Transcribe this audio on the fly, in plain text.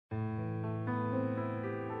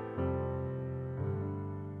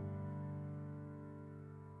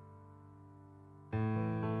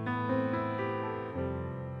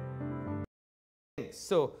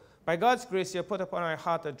So, by God's grace, you put upon our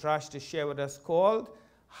heart a drash to share with us called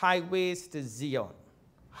Highways to Tzyion.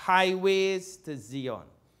 Highways to Tzyion.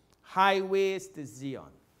 Highways to Tzyion.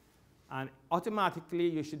 And automatically,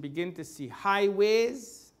 you should begin to see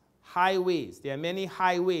highways, highways. There are many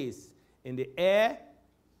highways in the air,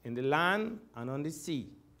 in the land, and on the sea.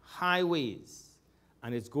 Highways.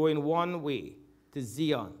 And it's going one way to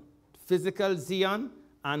Tzyion. Physical Tzyion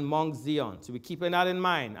and Mount Tzyion. So we're keeping that in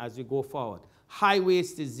mind as we go forward.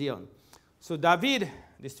 Highways to Tzyion. So David,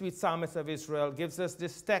 the sweet psalmist of Israel, gives us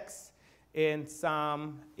this text in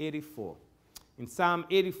Psalm 84. In Psalm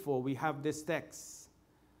 84, we have this text.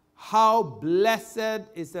 How blessed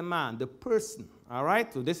is the man, the person, all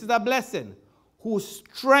right? So this is a blessing, whose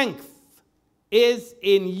strength is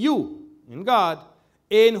in you, in God,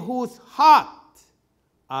 in whose heart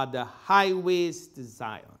are the highways to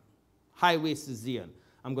Zion. Highways to Zion.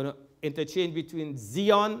 I'm going to interchange between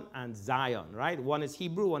Zion and Zion, right? One is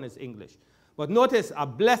Hebrew, one is English. But notice, a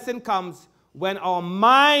blessing comes when our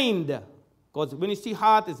mind, because when you see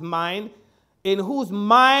heart is mind, in whose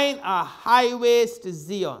mind are highways to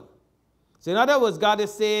Zion. So in other words, God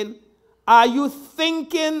is saying, are you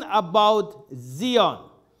thinking about Zion?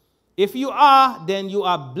 If you are, then you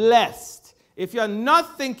are blessed. If you're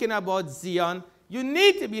not thinking about Zion, you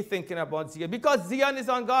need to be thinking about Zion, because Zion is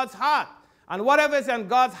on God's heart. And whatever is on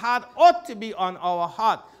God's heart ought to be on our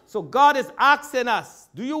heart. So God is asking us,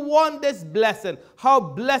 do you want this blessing? How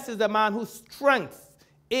blessed is the man whose strength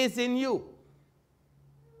is in you?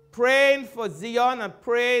 Praying for Zion and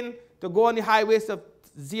praying to go on the highways of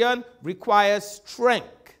Zion requires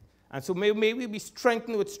strength. And so may we be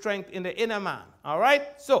strengthened with strength in the inner man. All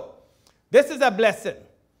right? So this is a blessing,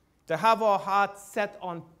 to have our hearts set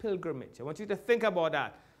on pilgrimage. I want you to think about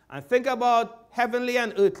that. And think about heavenly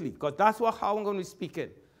and earthly, because that's how I'm going to be speaking.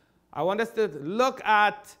 I want us to look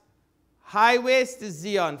at highways to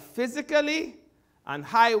Zion physically and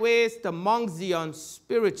highways to Mount Zion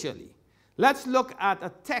spiritually. Let's look at a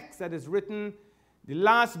text that is written, the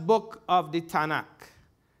last book of the Tanakh,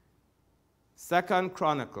 2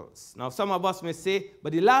 Chronicles. Now, some of us may say,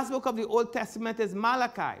 but the last book of the Old Testament is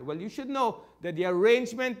Malachi. Well, you should know that the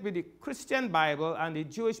arrangement with the Christian Bible and the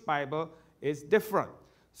Jewish Bible is different.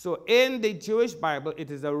 So in the Jewish Bible, it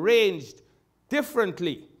is arranged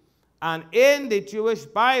differently. And in the Jewish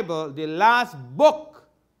Bible, the last book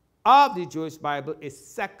of the Jewish Bible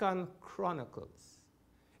is 2 Chronicles.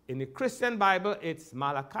 In the Christian Bible, it's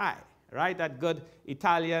Malachi, right? That good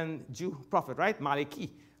Italian Jew prophet, right? Malachi,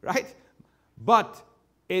 right? But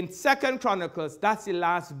in 2 Chronicles, that's the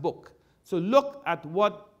last book. So look at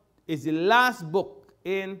what is the last book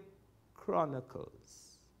in Chronicles.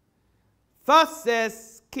 Thus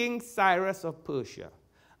says King Cyrus of Persia,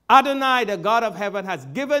 Adonai, the God of heaven, has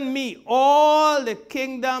given me all the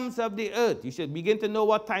kingdoms of the earth. You should begin to know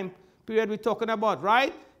what time period we're talking about,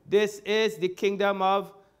 right? This is the kingdom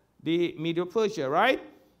of the Medo-Persia, right?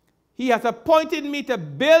 He has appointed me to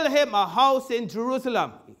build him a house in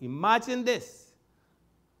Jerusalem. Imagine this.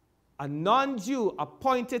 A non-Jew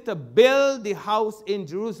appointed to build the house in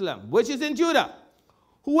Jerusalem, which is in Judah.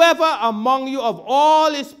 Whoever among you of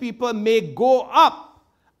all his people may go up,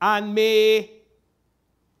 and may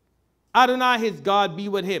Adonai his God be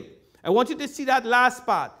with him. I want you to see that last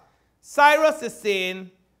part. Cyrus is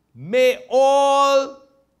saying, may all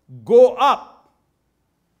go up.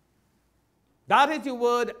 That is the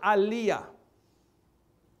word aliyah.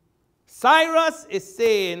 Cyrus is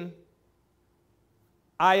saying,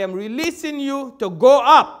 I am releasing you to go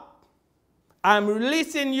up. I am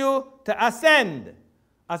releasing you to ascend.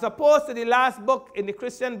 As opposed to the last book in the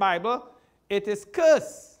Christian Bible, it is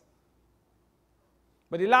curse.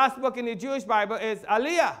 But the last book in the Jewish Bible is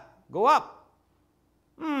aliyah, go up.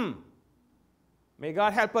 May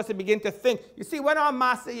God help us to begin to think. You see, when our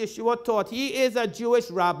Master Yeshua taught, he is a Jewish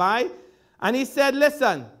rabbi, and he said,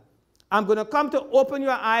 listen, I'm going to come to open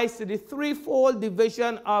your eyes to the threefold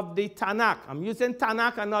division of the Tanakh. I'm using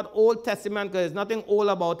Tanakh and not Old Testament because there's nothing old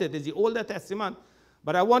about it. It's the Older Testament.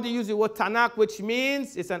 But I want to use the word Tanakh, which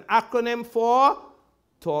means it's an acronym for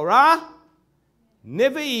Torah,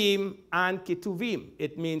 Nevi'im, and Ketuvim.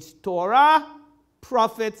 It means Torah,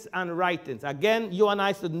 prophets, and writings. Again, you and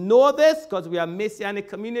I should know this because we are a Messianic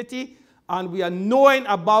community and we are knowing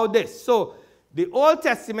about this. So the Old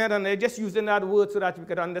Testament, and I'm just using that word so that we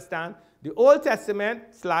can understand, the Old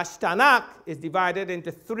Testament / Tanakh is divided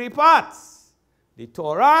into three parts: the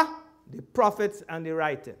Torah, the prophets, and the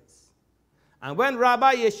writings. And when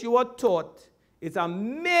Rabbi Yeshua taught, it's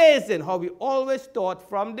amazing how we always taught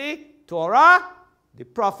from the Torah, the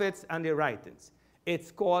prophets, and the writings.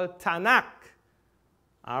 It's called Tanakh.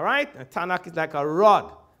 All right? And Tanakh is like a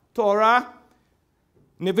rod. Torah,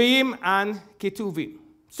 Nevi'im and Ketuvim.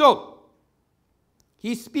 So,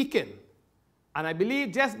 he's speaking. And I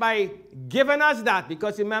believe just by giving us that,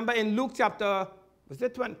 because remember in Luke chapter, was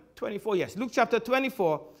it 24? Yes, Luke chapter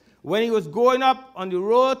 24, when he was going up on the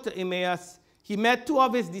road to Emmaus, he met two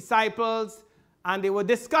of his disciples, and they were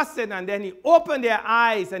discussing, and then he opened their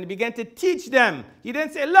eyes, and he began to teach them. He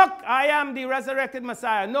didn't say, look, I am the resurrected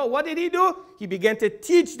Messiah. No, what did he do? He began to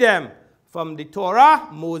teach them from the Torah,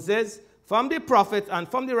 Moses, from the prophets, and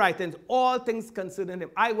from the writings, all things concerning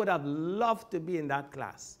him. I would have loved to be in that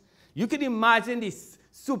class. You can imagine this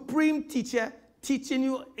supreme teacher teaching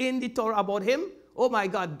you in the Torah about him. Oh my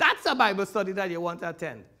God, that's a Bible study that you want to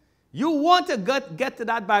attend. You want to get to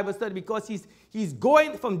that Bible study because he's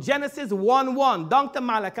going from Genesis 1:1 down to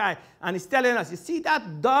Malachi, and he's telling us, you see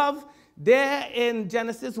that dove there in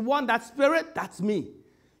Genesis 1, that spirit? That's me.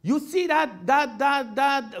 You see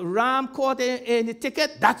that ram caught in the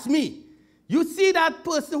thicket? That's me. You see that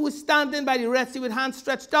person who's standing by the Red Sea with hands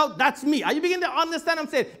stretched out? That's me. Are you beginning to understand what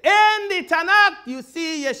I'm saying? In the Tanakh, you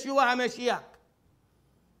see Yeshua HaMashiach.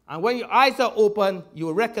 And when your eyes are open, you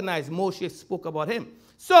will recognize Moshe spoke about him.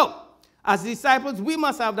 So, as disciples, we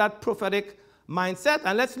must have that prophetic mindset.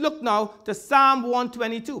 And let's look now to Psalm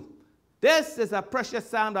 122. This is a precious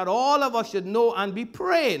psalm that all of us should know and be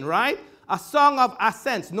praying, right? A song of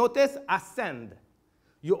ascent. Notice, ascend.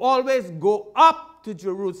 You always go up to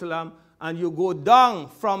Jerusalem and you go down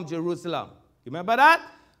from Jerusalem. You remember that?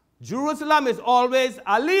 Jerusalem is always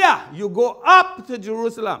Aliyah. You go up to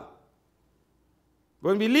Jerusalem.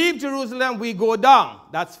 When we leave Jerusalem, we go down.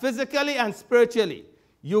 That's physically and spiritually.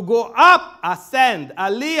 You go up, ascend,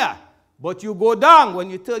 Aliyah. But you go down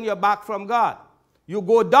when you turn your back from God. You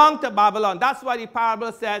go down to Babylon. That's why the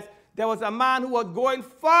parable says there was a man who was going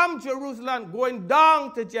from Jerusalem, going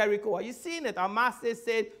down to Jericho. Are you seeing it? Our master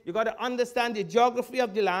said you got to understand the geography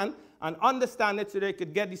of the land and understand it so they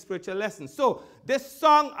could get the spiritual lessons. So this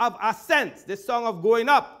song of ascent, this song of going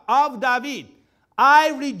up of David, I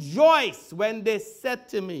rejoice when they said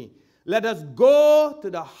to me, let us go to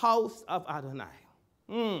the house of Adonai.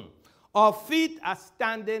 Our feet are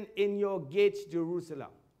standing in your gates, Jerusalem.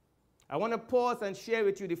 I want to pause and share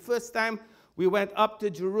with you the first time we went up to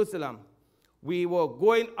Jerusalem. We were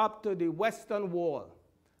going up to the western wall.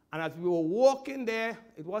 And as we were walking there,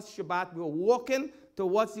 it was Shabbat, we were walking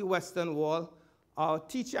towards the western wall. Our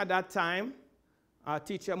teacher at that time, our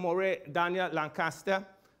teacher, Daniel Lancaster,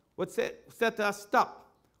 would say to us,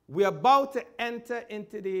 stop. We're about to enter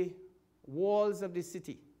into the walls of the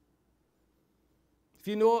city. If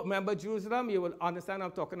you know, remember Jerusalem, you will understand what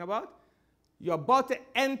I'm talking about. You're about to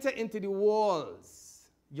enter into the walls.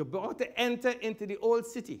 You're about to enter into the old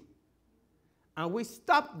city. And we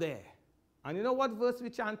stopped there. And you know what verse we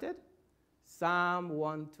chanted? Psalm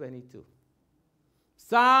 122.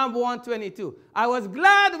 Psalm 122. I was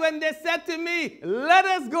glad when they said to me, let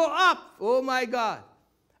us go up. Oh my God.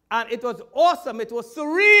 And it was awesome. It was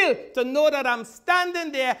surreal to know that I'm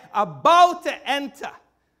standing there about to enter.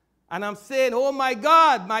 And I'm saying, oh my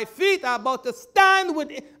God, my feet are about to stand with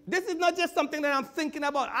it. This is not just something that I'm thinking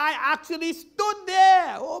about. I actually stood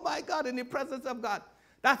there. Oh my God, in the presence of God.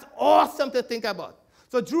 That's awesome to think about.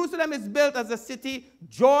 So Jerusalem is built as a city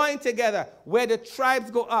joined together where the tribes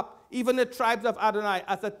go up, even the tribes of Adonai,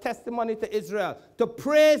 as a testimony to Israel, to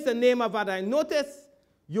praise the name of Adonai. Notice,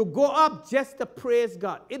 you go up just to praise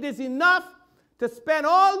God. It is enough to spend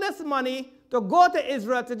all this money to go to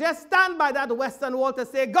Israel, to just stand by that western wall to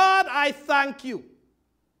say, God, I thank you.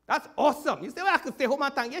 That's awesome. You say, well, I could stay home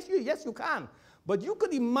and thank. Yes, you can. But you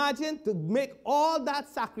could imagine to make all that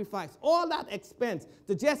sacrifice, all that expense,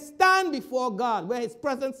 to just stand before God, where his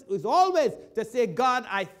presence is always to say, God,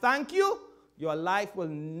 I thank you. Your life will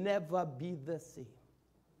never be the same.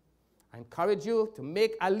 I encourage you to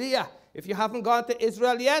make Aliyah. If you haven't gone to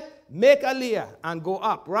Israel yet, make Aliyah and go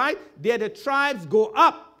up, right? There the tribes go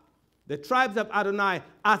up. The tribes of Adonai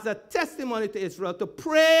as a testimony to Israel to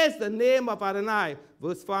praise the name of Adonai.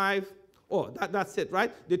 Verse 5. Oh, that's it,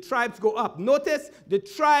 right? The tribes go up. Notice the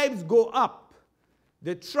tribes go up.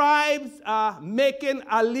 The tribes are making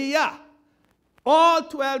Aliyah. All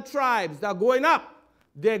 12 tribes are going up.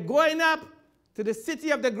 They're going up to the city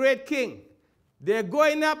of the great king. They're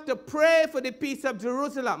going up to pray for the peace of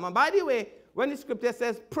Jerusalem. And by the way, when the scripture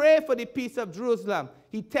says pray for the peace of Jerusalem,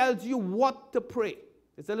 he tells you what to pray.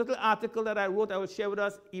 It's a little article that I wrote I will share with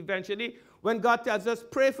us eventually. When God tells us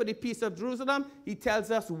pray for the peace of Jerusalem, he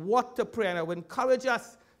tells us what to pray. And I would encourage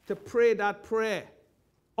us to pray that prayer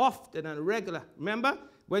often and regular. Remember,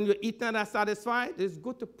 when you're eating and are satisfied, it's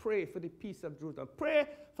good to pray for the peace of Jerusalem. Pray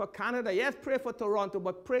for Canada. Yes, pray for Toronto,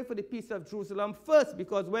 but pray for the peace of Jerusalem first,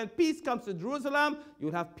 because when peace comes to Jerusalem,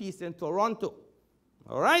 you'll have peace in Toronto.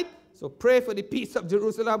 All right? So pray for the peace of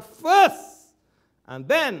Jerusalem first, and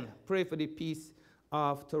then pray for the peace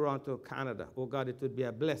of Toronto, Canada. Oh God, it would be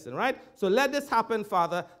a blessing, right? So let this happen,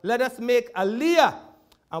 Father. Let us make Aliyah.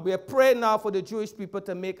 And we are praying now for the Jewish people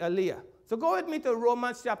to make Aliyah. So go with me to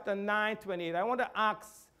Romans chapter 9:28. I want to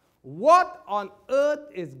ask, what on earth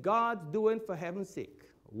is God doing for heaven's sake?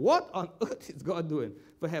 What on earth is God doing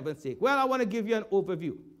for heaven's sake? Well, I want to give you an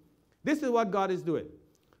overview. This is what God is doing.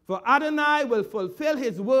 For Adonai will fulfill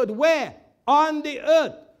his word where? On the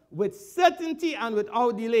earth, with certainty and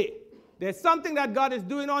without delay. There's something that God is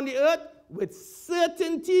doing on the earth with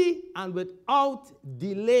certainty and without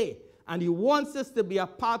delay. And he wants us to be a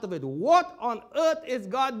part of it. What on earth is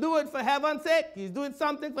God doing for heaven's sake? He's doing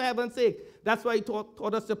something for heaven's sake. That's why he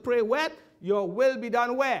taught us to pray where? Your will be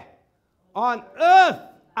done where? On earth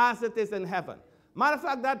as it is in heaven. Matter of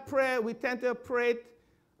fact, that prayer, we tend to pray it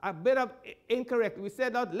a bit of incorrect. We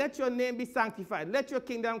said that, let your name be sanctified. Let your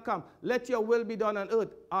kingdom come. Let your will be done on earth.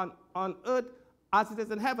 On earth as it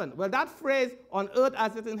is in heaven. Well, that phrase, on earth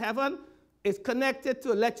as it is in heaven, is connected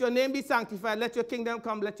to let your name be sanctified, let your kingdom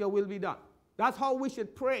come, let your will be done. That's how we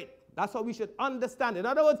should pray. That's how we should understand it. In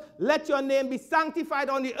other words, let your name be sanctified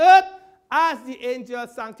on the earth as the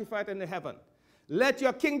angels sanctified in the heaven. Let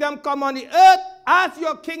your kingdom come on the earth as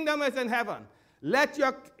your kingdom is in heaven. Let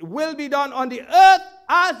your will be done on the earth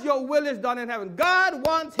as your will is done in heaven. God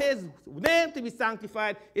wants his name to be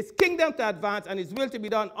sanctified, his kingdom to advance, and his will to be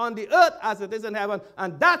done on the earth as it is in heaven.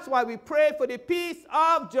 And that's why we pray for the peace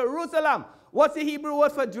of Jerusalem. What's the Hebrew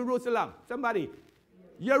word for Jerusalem? Somebody.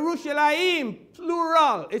 Yerushalayim,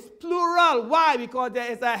 plural. It's plural. Why? Because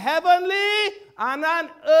there is a heavenly and an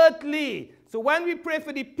earthly. So when we pray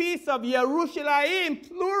for the peace of Yerushalayim,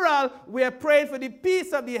 plural, we are praying for the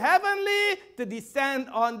peace of the heavenly to descend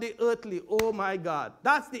on the earthly. Oh my God.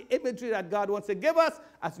 That's the imagery that God wants to give us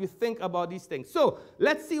as we think about these things. So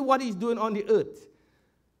let's see what he's doing on the earth.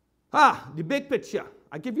 The big picture.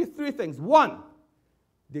 I give you three things. One,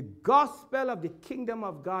 the gospel of the kingdom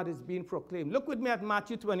of God is being proclaimed. Look with me at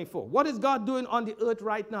Matthew 24. What is God doing on the earth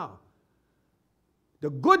right now? The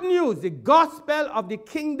good news, the gospel of the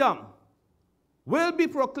kingdom, will be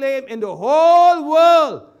proclaimed in the whole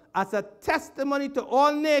world as a testimony to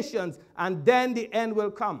all nations, and then the end will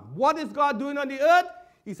come. What is God doing on the earth?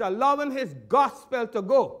 He's allowing his gospel to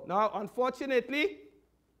go. Now, unfortunately,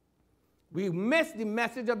 we missed the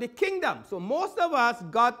message of the kingdom. So most of us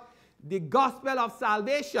got the gospel of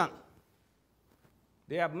salvation.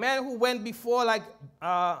 There are men who went before, like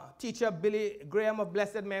teacher Billy Graham of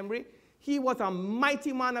blessed memory. He was a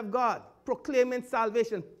mighty man of God, proclaiming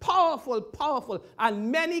salvation. Powerful, powerful.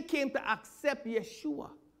 And many came to accept Yeshua.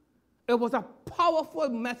 It was a powerful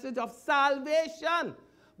message of salvation.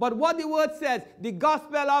 But what the word says, the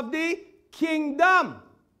gospel of the kingdom.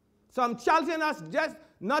 So I'm challenging us just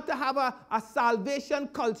not to have a salvation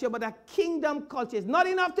culture, but a kingdom culture. It's not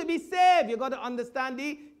enough to be saved. You've got to understand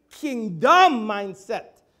the kingdom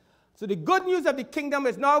mindset. So the good news of the kingdom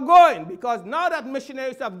is now going, because now that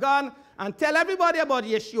missionaries have gone and tell everybody about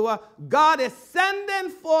Yeshua, God is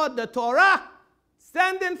sending for the Torah,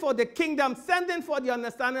 sending for the kingdom, sending for the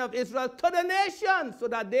understanding of Israel to the nations so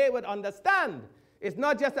that they would understand. It's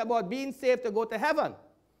not just about being saved to go to heaven.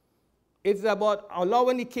 It's about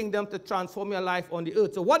allowing the kingdom to transform your life on the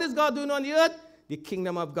earth. So what is God doing on the earth? The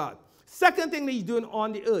kingdom of God. Second thing that he's doing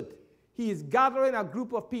on the earth, he is gathering a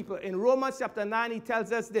group of people. In Romans chapter 9, he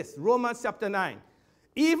tells us this. Romans chapter 9.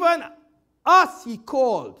 Even us he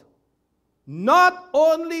called, not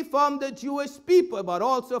only from the Jewish people, but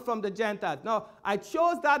also from the Gentiles. Now, I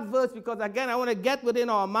chose that verse because, again, I want to get within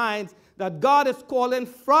our minds that God is calling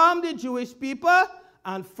from the Jewish people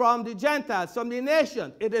and from the Gentiles, from the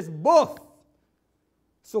nation. It is both.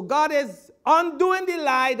 So God is undoing the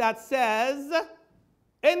lie that says,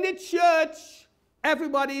 in the church,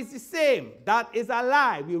 everybody is the same. That is a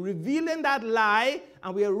lie. We're revealing that lie,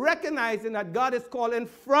 and we're recognizing that God is calling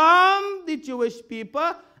from the Jewish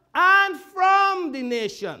people and from the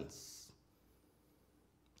nations.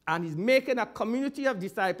 And he's making a community of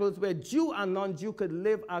disciples where Jew and non-Jew could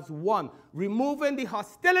live as one, removing the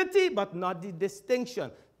hostility but not the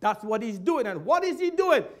distinction. That's what he's doing. And what is he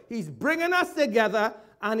doing? He's bringing us together,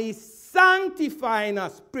 and he's sanctifying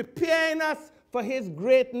us, preparing us for his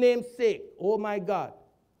great name's sake. Oh my God.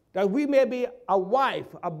 That we may be a wife,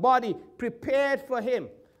 a body prepared for him.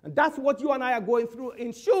 And that's what you and I are going through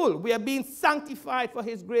in Shul. We are being sanctified for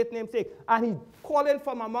his great name's sake. And he's calling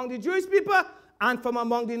from among the Jewish people and from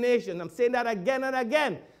among the nation. I'm saying that again and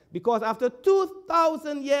again, because after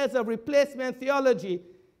 2,000 years of replacement theology,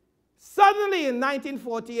 suddenly in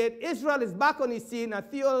 1948, Israel is back on the scene, and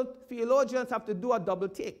theologians have to do a double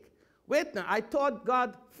take. Wait now, I thought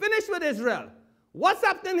God finished with Israel. What's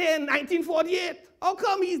happening here in 1948? How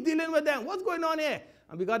come he's dealing with them? What's going on here?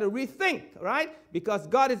 And we got to rethink, right? Because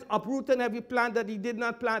God is uprooting every plant that he did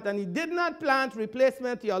not plant. And he did not plant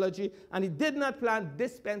replacement theology. And he did not plant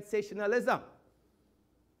dispensationalism.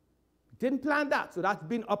 Didn't plant that. So that's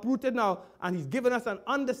been uprooted now. And he's given us an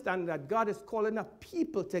understanding that God is calling a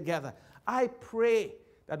people together. I pray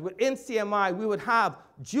that within CMI we would have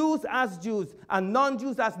Jews as Jews and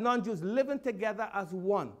non-Jews as non-Jews living together as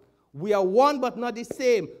one. We are one but not the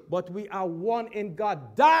same, but we are one in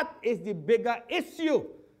God. That is the bigger issue.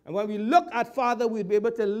 And when we look at Father, we'll be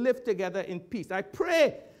able to live together in peace. I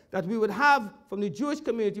pray that we would have from the Jewish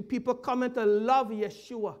community people coming to love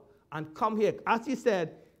Yeshua and come here. As he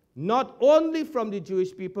said, not only from the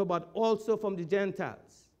Jewish people, but also from the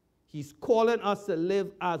Gentiles. He's calling us to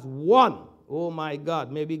live as one. Oh my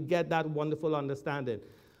God, maybe get that wonderful understanding.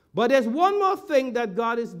 But there's one more thing that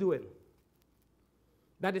God is doing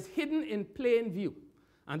that is hidden in plain view.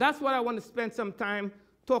 And that's what I want to spend some time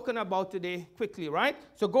talking about today quickly, right?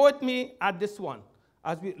 So go with me at this one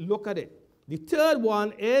as we look at it. The third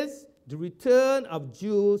one is the return of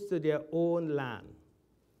Jews to their own land.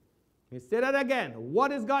 Let me say that again.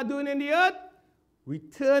 What is God doing in the earth?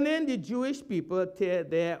 Returning the Jewish people to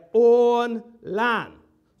their own land.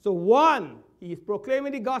 So one, he is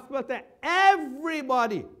proclaiming the gospel to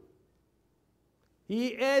everybody. He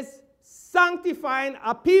is sanctifying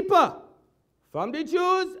a people from the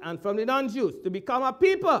Jews and from the non-Jews to become a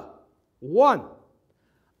people, one.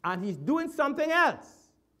 And he's doing something else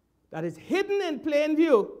that is hidden in plain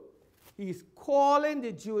view. He's calling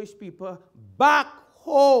the Jewish people back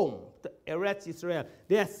home to Eretz Israel.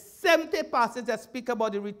 There are 70 passages that speak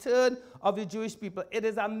about the return of the Jewish people. It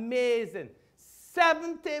is amazing.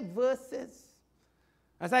 70 verses.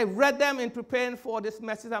 As I read them in preparing for this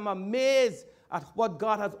message, I'm amazed at what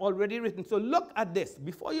God has already written. So look at this.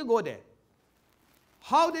 Before you go there,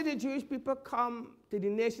 how did the Jewish people come to the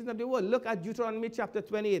nations of the world? Look at Deuteronomy chapter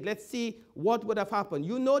 28. Let's see what would have happened.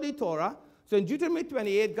 You know the Torah. So in Deuteronomy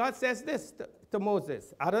 28, God says this to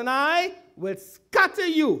Moses. Adonai will scatter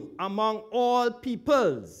you among all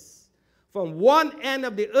peoples from one end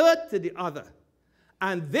of the earth to the other.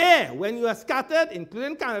 And there, when you are scattered,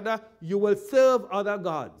 including Canada, you will serve other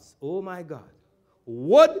gods. Oh my God.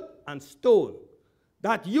 Wood and stone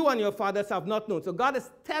that you and your fathers have not known. So God is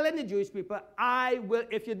telling the Jewish people, I will,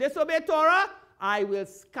 if you disobey Torah, I will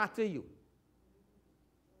scatter you.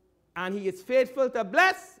 And he is faithful to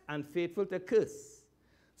bless and faithful to curse.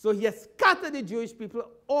 So he has scattered the Jewish people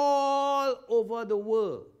all over the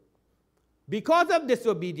world because of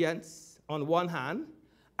disobedience on one hand,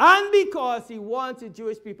 and because he wants the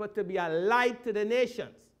Jewish people to be a light to the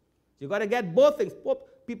nations. So you've got to get both things.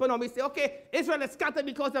 People normally say, okay, Israel is scattered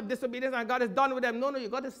because of disobedience and God is done with them. No, you've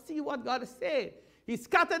got to see what God is saying. He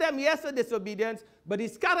scattered them, yes, for disobedience, but he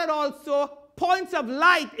scattered also points of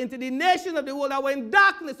light into the nations of the world that were in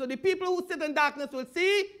darkness. So the people who sit in darkness will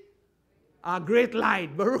see a great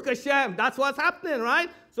light. Baruch Hashem. That's what's happening, right?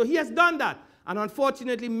 So he has done that. And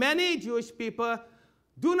unfortunately, many Jewish people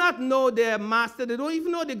do not know their master. They don't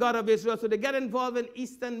even know the God of Israel. So they get involved in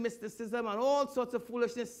Eastern mysticism and all sorts of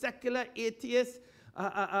foolishness, secular atheists,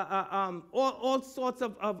 all sorts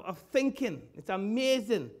of thinking. It's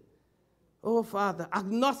amazing. Oh, Father,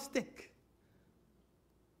 agnostic.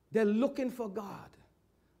 They're looking for God.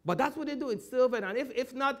 But that's what they do, it's serving. And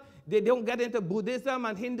if not, they don't get into Buddhism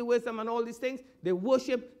and Hinduism and all these things. They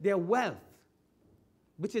worship their wealth,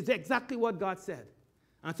 which is exactly what God said.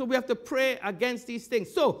 And so we have to pray against these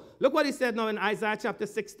things. So look what he said now in Isaiah chapter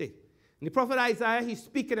 60. In the prophet Isaiah, he's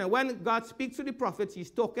speaking. And when God speaks to the prophets,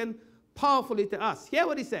 he's talking powerfully to us. Hear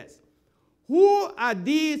what he says. Who are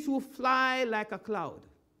these who fly like a cloud?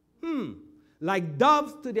 Like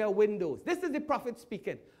doves to their windows. This is the prophet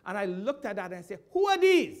speaking. And I looked at that and I said, who are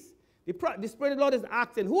these? The Spirit of the Lord is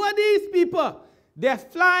asking, who are these people? They're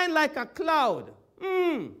flying like a cloud.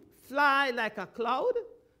 Fly like a cloud?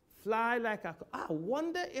 Fly like a cloud. I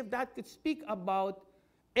wonder if that could speak about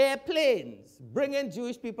airplanes bringing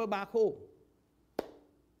Jewish people back home.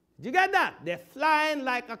 Did you get that? They're flying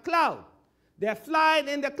like a cloud. They're flying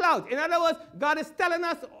in the clouds. In other words, God is telling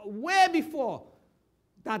us way before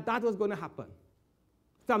that was going to happen.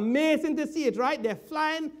 It's amazing to see it, right? They're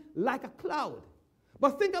flying like a cloud.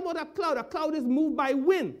 But think about a cloud. A cloud is moved by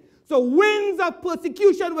wind. So winds of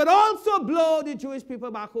persecution would also blow the Jewish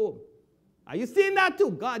people back home. Are you seeing that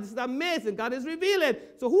too? God, this is amazing. God is revealing.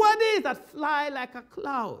 So who are these that fly like a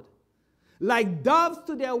cloud? Like doves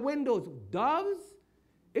to their windows. Doves?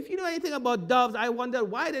 If you know anything about doves, I wonder,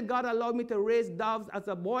 why did God allow me to raise doves as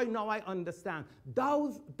a boy? Now I understand.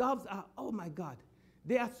 Doves are, oh my God.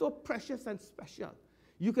 They are so precious and special.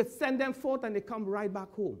 You could send them forth and they come right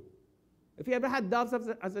back home. If you ever had doves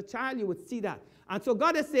as a child, you would see that. And so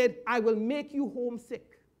God has said, I will make you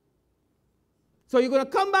homesick. So you're going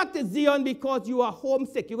to come back to Tzyion because you are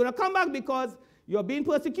homesick. You're going to come back because you're being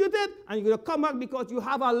persecuted, and you're going to come back because you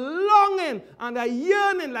have a longing and a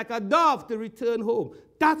yearning like a dove to return home.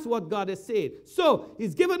 That's what God has said. So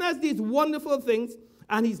he's given us these wonderful things,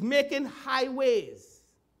 and he's making highways.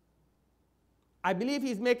 I believe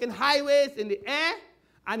he's making highways in the air,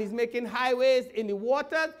 and he's making highways in the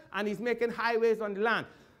water, and he's making highways on the land.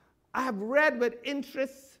 I have read with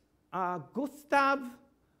interest Gustav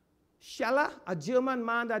Scheller, a German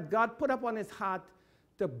man that God put up on his heart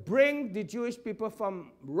to bring the Jewish people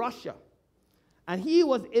from Russia. And he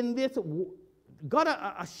was in this, got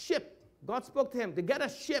a ship. God spoke to him to get a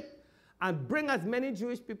ship and bring as many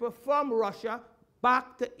Jewish people from Russia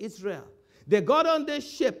back to Israel. They got on this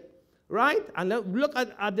ship, right? And look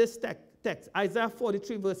at this text, Isaiah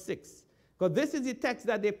 43, verse 6. Because this is the text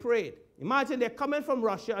that they prayed. Imagine they're coming from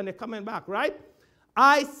Russia and they're coming back, right?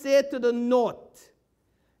 I say to the north,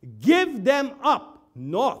 give them up.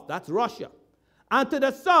 North, that's Russia. And to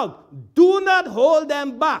the south, do not hold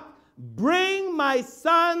them back. Bring my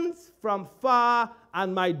sons from far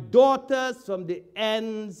and my daughters from the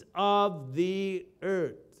ends of the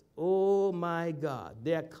earth. Oh my God.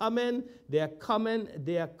 They're coming, they're coming,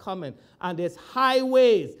 they're coming. And there's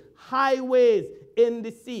highways in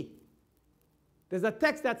the sea. There's a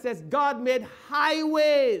text that says God made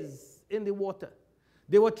highways in the water.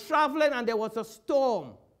 They were traveling and there was a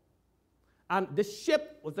storm. And the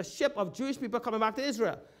ship was a ship of Jewish people coming back to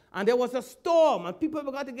Israel. And there was a storm, and people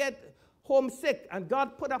were going to get homesick. And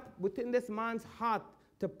God put up within this man's heart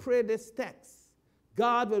to pray this text.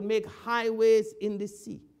 God will make highways in the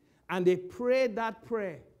sea. And they prayed that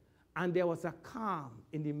prayer, and there was a calm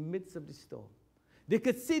in the midst of the storm. They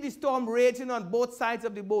could see the storm raging on both sides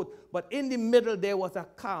of the boat, but in the middle there was a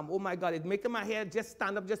calm. Oh my God, it's making my hair just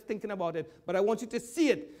stand up just thinking about it. But I want you to see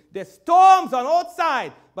it. There's storms on both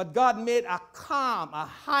sides, but God made a calm, a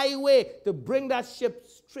highway to bring that ship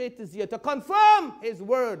straight to Tzyion, to confirm his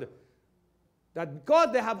word. That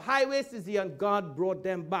God, they have highways to Tzyion, God brought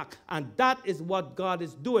them back. And that is what God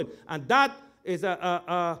is doing. And that is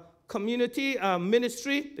a community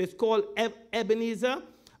ministry. It's called Ebenezer.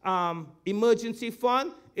 Emergency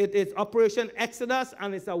Fund. It is Operation Exodus,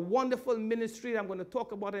 and it's a wonderful ministry that I'm going to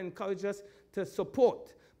talk about and encourage us to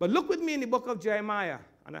support. But look with me in the book of Jeremiah.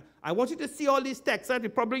 And I want you to see all these texts.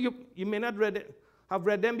 Probably you may not have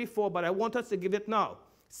read them before, but I want us to give it now.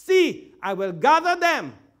 See, I will gather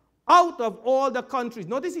them out of all the countries.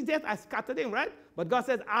 Notice he says, I scattered them, right? But God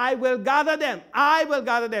says, I will gather them. I will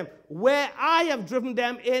gather them where I have driven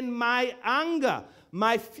them in my anger,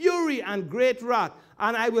 my fury and great wrath.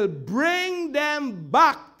 And I will bring them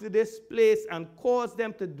back to this place and cause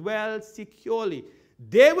them to dwell securely.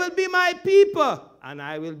 They will be my people, and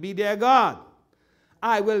I will be their God.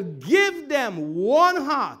 I will give them one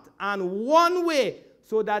heart and one way,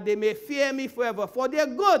 so that they may fear me forever, for their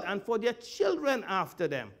good and for their children after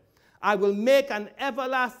them. I will make an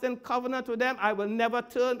everlasting covenant with them. I will never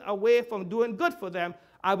turn away from doing good for them.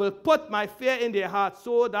 I will put my fear in their hearts,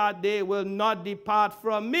 so that they will not depart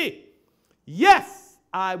from me. Yes,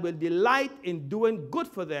 I will delight in doing good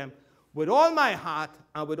for them with all my heart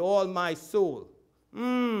and with all my soul.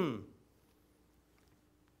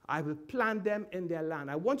 I will plant them in their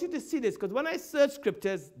land. I want you to see this, because when I search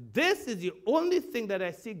scriptures, this is the only thing that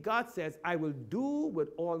I see God says, I will do with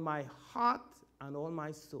all my heart and all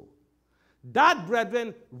my soul. That,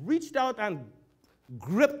 brethren, reached out and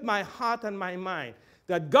gripped my heart and my mind.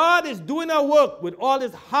 That God is doing a work with all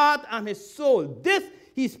his heart and his soul.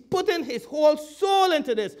 He's putting his whole soul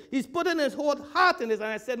into this. He's putting his whole heart in this. And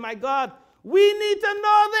I said, my God, we need to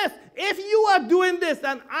know this. If you are doing this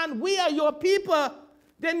and we are your people,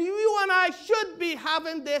 then you and I should be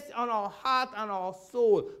having this on our heart and our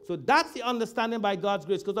soul. So that's the understanding by God's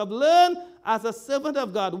grace. Because I've learned as a servant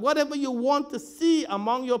of God, whatever you want to see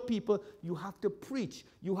among your people, you have to preach.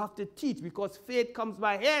 You have to teach, because faith comes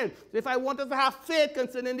by hearing. So if I want us to have faith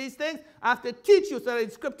concerning these things, I have to teach you so that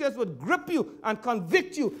the scriptures would grip you and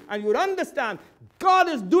convict you, and you would understand God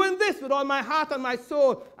is doing this with all my heart and my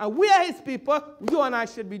soul, and we are his people. You and I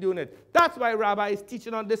should be doing it. That's why Rabbi is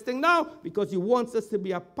teaching on this thing now, because he wants us to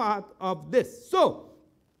be a part of this. So,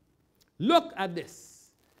 look at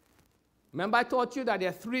this. Remember I taught you that there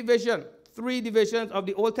are three divisions of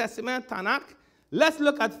the Old Testament, Tanakh. Let's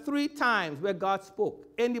look at 3 times where God spoke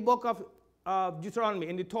in the book of Deuteronomy,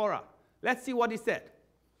 in the Torah. Let's see what he said.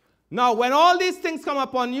 Now, when all these things come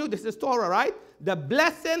upon you, this is Torah, right? The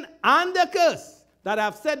blessing and the curse that I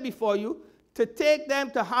have said before you, to take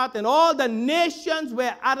them to heart in all the nations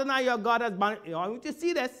where Adonai your God has bound. I want you to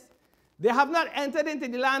see this. They have not entered into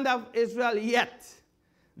the land of Israel yet.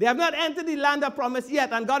 They have not entered the land of promise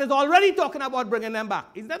yet, and God is already talking about bringing them back.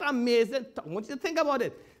 Isn't that amazing? I want you to think about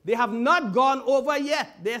it. They have not gone over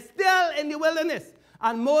yet. They're still in the wilderness,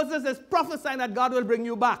 and Moses is prophesying that God will bring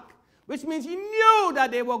you back, which means he knew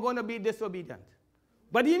that they were going to be disobedient.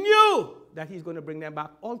 But he knew that he's going to bring them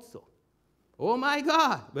back also. Oh my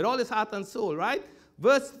God, with all his heart and soul, right?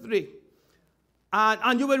 Verse 3.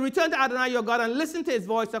 And you will return to Adonai your God and listen to his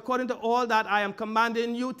voice according to all that I am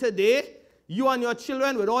commanding you today, you and your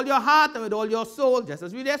children, with all your heart and with all your soul, just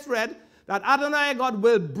as we just read, that Adonai God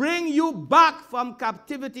will bring you back from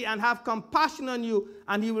captivity and have compassion on you,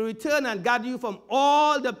 and he will return and gather you from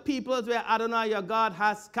all the peoples where Adonai your God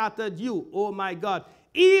has scattered you. Oh my God.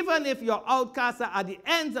 Even if your outcasts are at the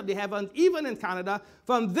ends of the heavens, even in Canada,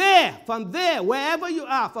 from there, wherever you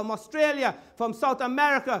are, from Australia, from South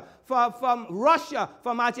America, from Russia,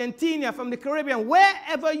 from Argentina, from the Caribbean,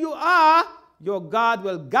 wherever you are, your God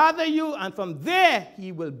will gather you, and from there,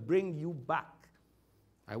 he will bring you back.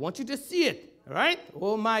 I want you to see it, all right?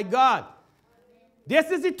 Oh my God.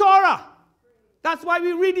 This is the Torah. That's why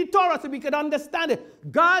we read the Torah, so we can understand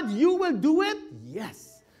it. God, you will do it?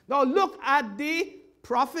 Yes. Now look at the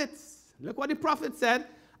prophets. Look what the prophet said.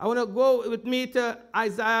 I want to go with me to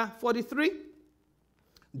Isaiah 43.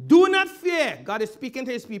 Do not fear. God is speaking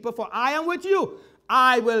to his people, for I am with you.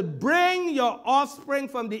 I will bring your offspring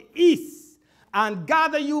from the east and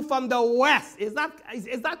gather you from the west. Is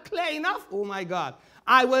that clear enough? Oh my God.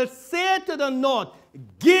 I will say to the north,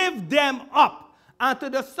 give them up. And to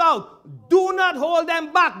the south, do not hold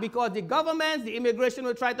them back, because the governments, the immigration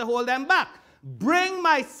will try to hold them back. Bring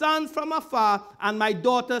my sons from afar and my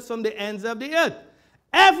daughters from the ends of the earth.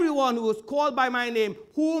 Everyone who is called by my name,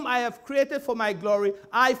 whom I have created for my glory,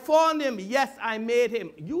 I formed him. Yes, I made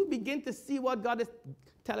him. You begin to see what God is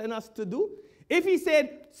telling us to do. If he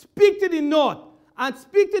said, speak to the north and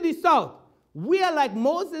speak to the south, we are like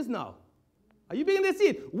Moses now. Are you beginning to see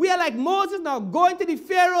it? We are like Moses now, going to the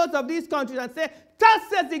pharaohs of these countries and say, thus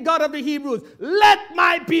says the God of the Hebrews, let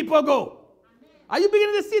my people go. Are you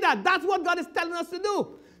beginning to see that? That's what God is telling us to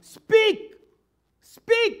do. Speak.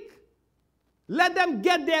 Speak. Let them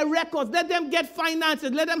get their records. Let them get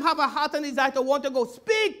finances. Let them have a heart and desire to want to go.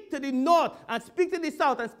 Speak to the north and speak to the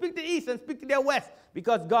south and speak to the east and speak to the west,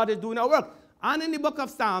 because God is doing our work. And in the book of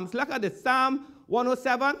Psalms, look at this. Psalm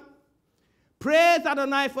 107. Praise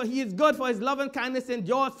Adonai, for he is good, for his love and kindness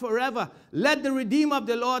endures forever. Let the Redeemer of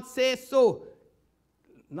the Lord say so.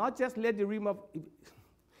 Not just let the Redeemer of...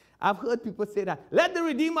 I've heard people say that. Let the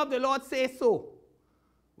Redeemer of the Lord say so.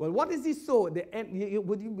 Well, what is the so?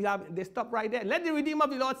 They stop right there. Let the Redeemer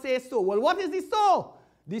of the Lord say so. Well, what is the so?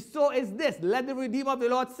 The so is this. Let the Redeemer of the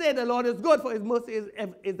Lord say the Lord is good, for his mercy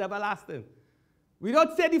is everlasting. We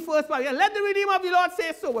don't say the first part. Yeah, let the Redeemer of the Lord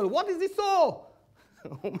say so. Well, what is the so?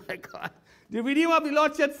 Oh my God. The Redeemer of the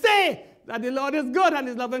Lord should say that the Lord is good and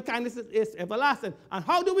his love and kindness is everlasting. And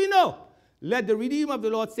how do we know? Let the Redeemer of the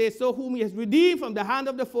Lord say so, whom he has redeemed from the hand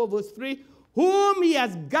of the foe, verse 3, whom he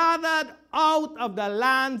has gathered out of the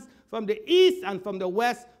lands from the east and from the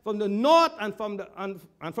west, from the north and from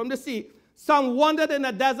the sea. Some wandered in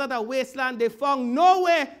a desert or wasteland. They found no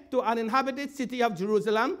way to an inhabited city of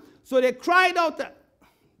Jerusalem. So they cried out to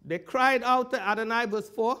Adonai, verse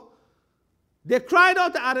 4. They cried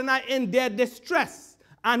out to Adonai in their distress,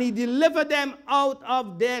 and he delivered them out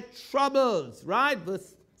of their troubles. Right?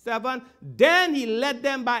 Verse 7. Then he led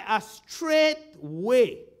them by a straight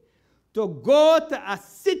way to go to a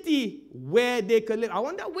city where they could live. I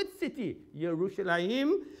wonder which city?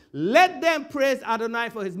 Jerusalem. Let them praise Adonai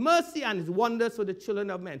for his mercy and his wonders for the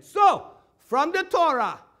children of men. So, from the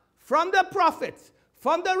Torah, from the prophets,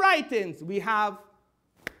 from the writings, we have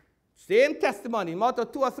same testimony.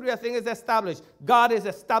 Matot 2 or 3, I think, is established. God is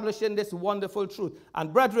establishing this wonderful truth.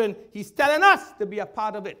 And brethren, he's telling us to be a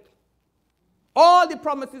part of it. All the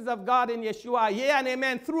promises of God in Yeshua are yea and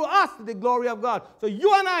amen through us to the glory of God. So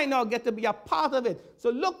you and I now get to be a part of it. So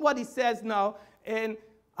look what he says now in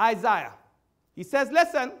Isaiah. He says,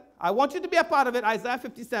 listen, I want you to be a part of it, Isaiah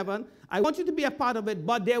 57. I want you to be a part of it,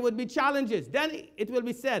 but there will be challenges. Then it will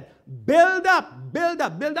be said, build up. Build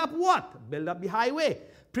up what? Build up the highway.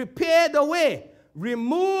 Prepare the way.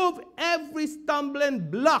 Remove every stumbling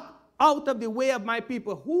block out of the way of my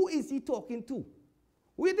people. Who is he talking to?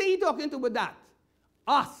 Who is he talking to with that?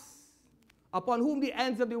 Us, upon whom the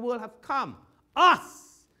ends of the world have come.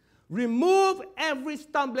 Us. Remove every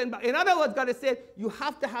stumbling block. In other words, God has said, you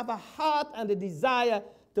have to have a heart and a desire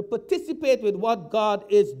to participate with what God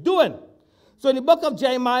is doing. So in the book of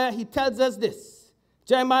Jeremiah, he tells us this.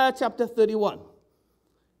 Jeremiah chapter 31,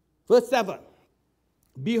 verse 7.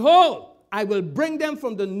 Behold, I will bring them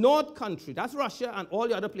from the north country, that's Russia and all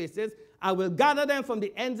the other places. I will gather them from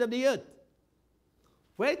the ends of the earth.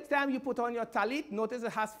 Every time you put on your talit, notice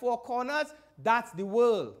it has 4 corners. That's the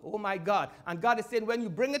world. Oh my God. And God is saying when you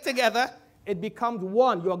bring it together, it becomes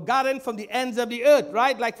one. You're gathering from the ends of the earth,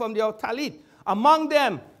 right? Like from your talit. Among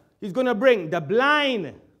them, he's going to bring the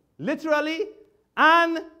blind, literally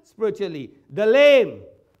and spiritually, the lame,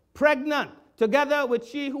 pregnant, together with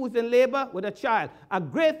she who is in labor with a child. A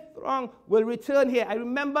great throng will return here. I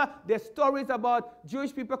remember there's stories about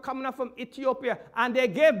Jewish people coming up from Ethiopia, and they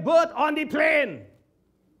gave birth on the plane.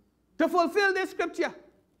 To fulfill this scripture.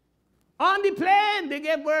 On the plane, they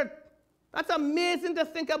gave birth. That's amazing to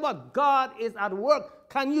think about. God is at work.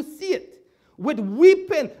 Can you see it? With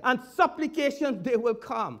weeping and supplication, they will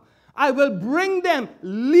come. I will bring them,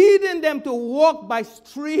 leading them to walk by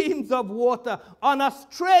streams of water on a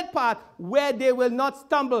straight path where they will not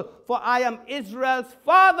stumble. For I am Israel's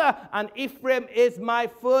father, and Ephraim is my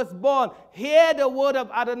firstborn. Hear the word of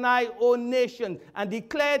Adonai, O nation, and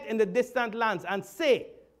declare it in the distant lands, and say,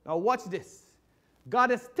 now watch this. God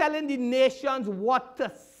is telling the nations what to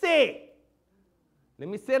say. Let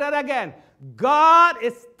me say that again. God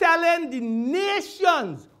is telling the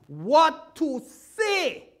nations what to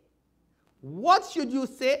say. What should you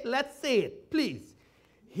say? Let's say it, please.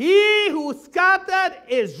 He who scattered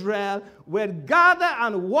Israel will gather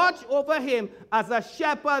and watch over him as a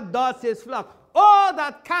shepherd does his flock. All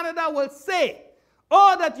that Canada will say,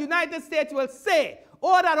 all that United States will say,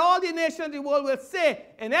 or that all the nations of the world will say,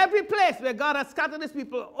 in every place where God has scattered his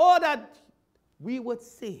people, or that we would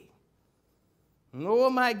say. Oh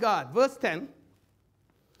my God. Verse 10.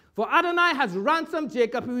 For Adonai has ransomed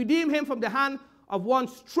Jacob, he redeemed him from the hand of one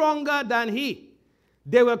stronger than he.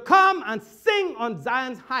 They will come and sing on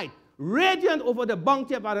Zion's height, radiant over the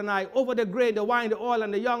bounty of Adonai, over the grain, the wine, the oil,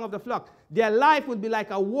 and the young of the flock. Their life will be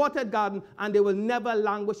like a watered garden, and they will never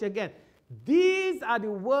languish again. These are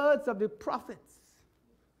the words of the prophets.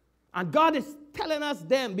 And God is telling us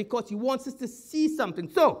them because he wants us to see something.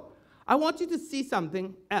 So, I want you to see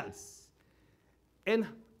something else. In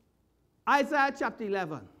Isaiah chapter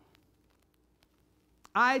 11.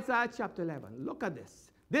 Isaiah chapter 11. Look at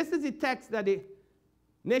this. This is the text that the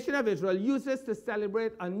nation of Israel uses to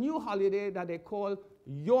celebrate a new holiday that they call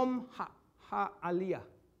Yom HaAliyah.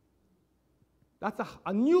 That's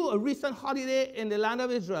a recent holiday in the land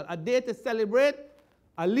of Israel. A day to celebrate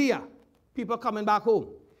Aliyah. People coming back home.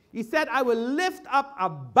 He said, I will lift up a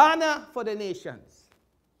banner for the nations.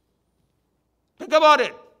 Think about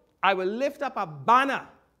it. I will lift up a banner.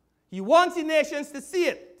 He wants the nations to see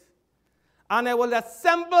it. And I will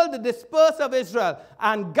assemble the dispersed of Israel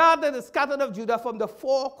and gather the scattered of Judah from the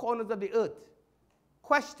 4 corners of the earth.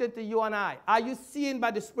 Question to you and I. Are you seeing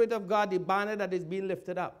by the Spirit of God the banner that is being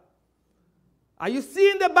lifted up? Are you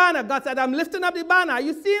seeing the banner? God said, I'm lifting up the banner. Are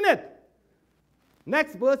you seeing it?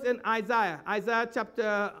 Next verse in Isaiah. Isaiah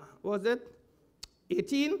chapter, was it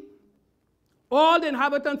 18? All the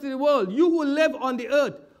inhabitants of the world, you who live on the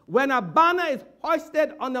earth, when a banner is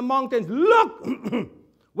hoisted on the mountains, look!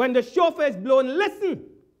 When the shofar is blown, listen.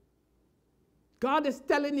 God is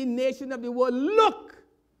telling the nation of the world, look!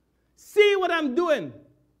 See what I'm doing.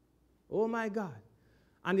 Oh my God.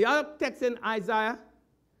 And the other text in Isaiah,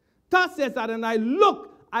 thus says Adonai,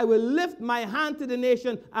 look! I will lift my hand to the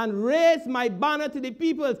nation and raise my banner to the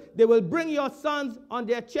peoples. They will bring your sons on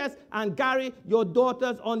their chests and carry your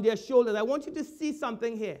daughters on their shoulders. I want you to see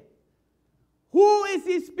something here. Who is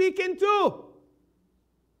he speaking to?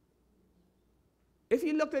 If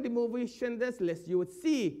you looked at the movie Schindler's List, you would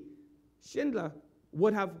see Schindler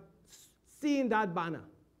would have seen that banner.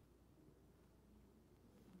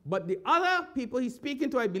 But the other people he's speaking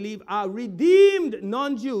to, I believe, are redeemed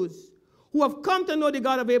non-Jews who have come to know the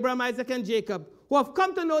God of Abraham, Isaac, and Jacob, who have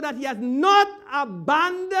come to know that he has not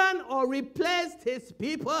abandoned or replaced his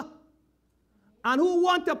people, and who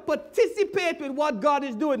want to participate with what God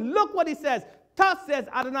is doing. Look what he says. Thus says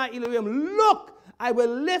Adonai Elohim, look, I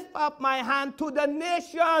will lift up my hand to the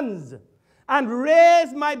nations and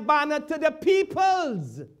raise my banner to the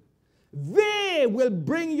peoples. They will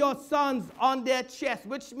bring your sons on their chest,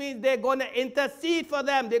 which means they're going to intercede for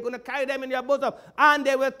them. They're going to carry them in their bosom, and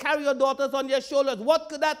they will carry your daughters on their shoulders. What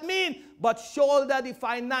could that mean? But shoulder the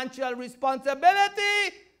financial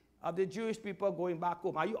responsibility of the Jewish people going back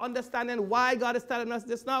home. Are you understanding why God is telling us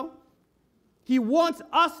this now? He wants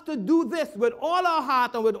us to do this with all our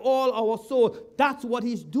heart and with all our soul. That's what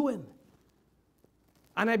he's doing.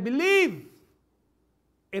 And I believe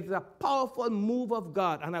it's a powerful move of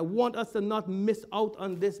God, and I want us to not miss out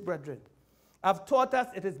on this, brethren. I've taught us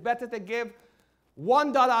it is better to give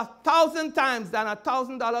 $1 1,000 times than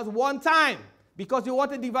 $1,000 one time, because you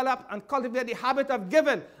want to develop and cultivate the habit of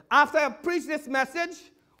giving. After I preach this message,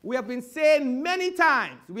 we have been saying many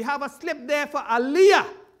times, we have a slip there for Aliyah.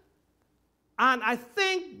 And I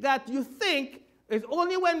think that you think it's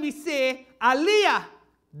only when we say Aliyah,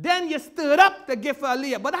 then you stir up to give for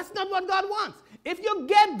Aliyah. But that's not what God wants. If you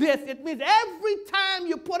get this, it means every time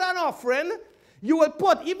you put an offering, you will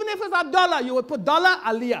put, even if it's $1, you will put $1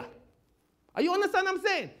 Aliyah. Are you understand what I'm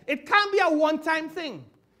saying? It can't be a one-time thing.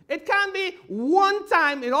 It can't be one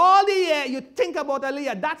time in all the year you think about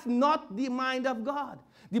Aliyah. That's not the mind of God.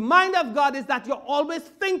 The mind of God is that you're always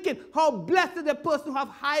thinking how blessed is the person who have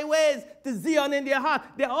highways to Tzyion in their heart.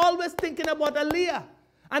 They're always thinking about Aliyah.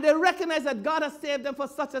 And they recognize that God has saved them for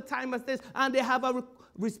such a time as this, and they have a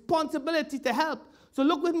responsibility to help. So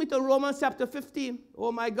look with me to Romans chapter 15.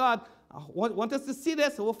 Oh my God, I want us to see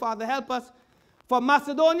this. Oh Father, help us. For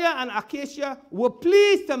Macedonia and Achaia were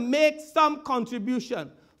pleased to make some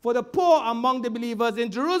contribution for the poor among the believers in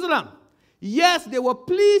Jerusalem. Yes, they were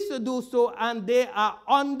pleased to do so, and they are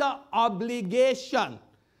under obligation.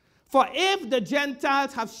 For if the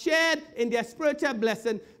Gentiles have shared in their spiritual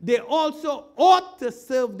blessing, they also ought to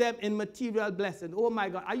serve them in material blessing. Oh my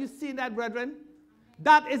God, are you seeing that, brethren?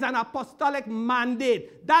 That is an apostolic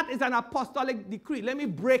mandate. That is an apostolic decree. Let me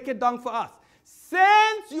break it down for us.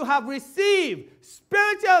 Since you have received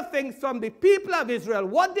spiritual things from the people of Israel,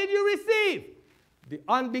 what did you receive? The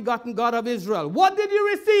unbegotten God of Israel. What did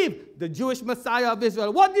you receive? The Jewish Messiah of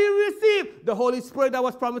Israel. What did you receive? The Holy Spirit that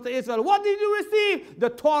was promised to Israel. What did you receive? The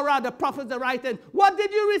Torah, the prophets, the writings. What did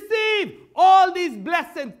you receive? All these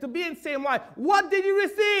blessings to be in the same way. What did you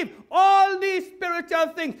receive? All these spiritual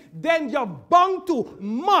things. Then you're bound to,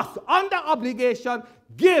 must, under obligation,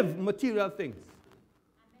 give material things.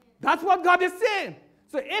 That's what God is saying.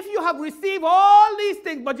 So if you have received all these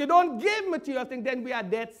things, but you don't give material things, then we are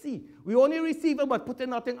Dead Sea. We only receive it, but putting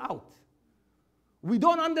nothing out. We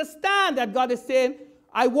don't understand that God is saying,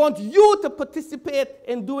 I want you to participate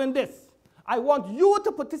in doing this. I want you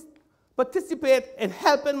to participate in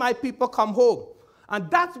helping my people come home.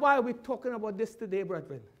 And that's why we're talking about this today,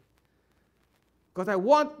 brethren. Because I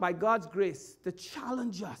want, by God's grace, to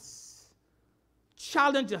challenge us,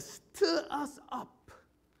 stir us up.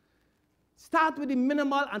 Start with the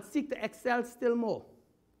minimal and seek to excel still more.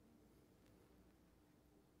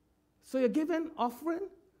 So you're giving offering,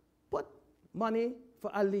 put money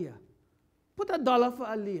for Aliyah. Put $1 for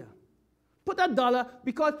Aliyah. Put $1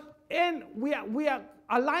 because we are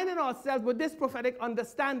aligning ourselves with this prophetic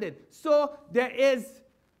understanding. So there is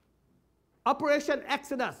Operation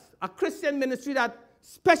Exodus, a Christian ministry that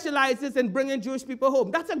specializes in bringing Jewish people home.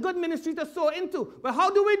 That's a good ministry to sow into. But how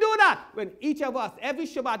do we do that? When each of us, every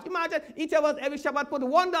Shabbat, imagine each of us, every Shabbat, put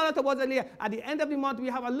 $1 towards Aliyah. At the end of the month, we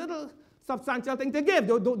have a little substantial thing to give.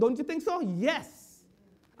 Don't you think so? Yes.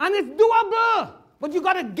 And it's doable. But you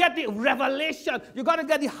got to get the revelation. You got to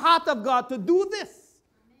get the heart of God to do this.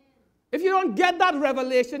 If you don't get that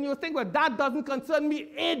revelation, you think, well, that doesn't concern me.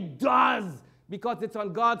 It does, because it's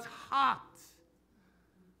on God's heart.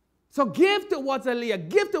 So give towards Aliyah.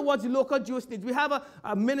 Give towards the local Jewish needs. We have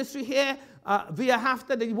a ministry here via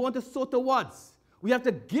Haftar that you want to sow towards. We have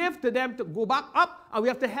to give to them to go back up, and we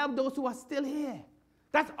have to help those who are still here.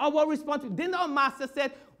 That's our responsibility. Didn't our master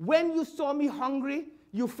said, when you saw me hungry,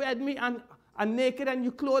 you fed me, and naked, and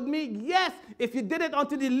you clothed me? Yes, if you did it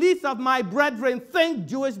unto the least of my brethren, think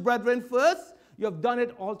Jewish brethren first, you have done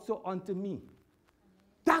it also unto me.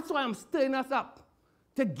 That's why I'm stirring us up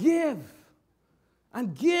to give.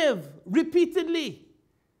 And give repeatedly,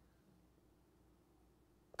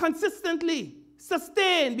 consistently,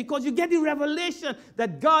 sustain, because you get the revelation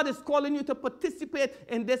that God is calling you to participate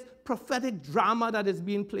in this prophetic drama that is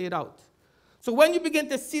being played out. So when you begin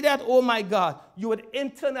to see that, oh my God, you would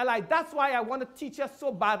internalize. That's why I want to teach us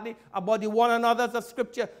so badly about the one another's of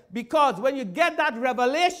Scripture, because when you get that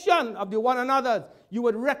revelation of the one another's, you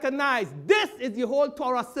would recognize this is the whole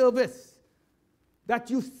Torah service. That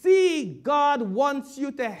you see God wants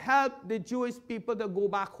you to help the Jewish people to go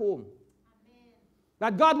back home. Amen.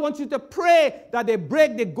 That God wants you to pray that they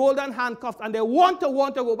break the golden handcuffs and they want to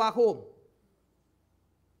go back home.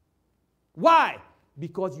 Why?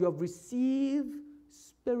 Because you have received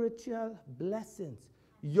spiritual blessings.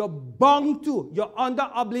 You're bound to, you're under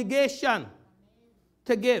obligation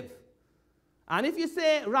to give. And if you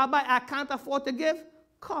say, Rabbi, I can't afford to give,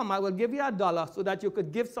 come, I will give you $1 so that you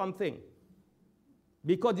could give something.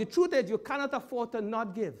 Because the truth is, you cannot afford to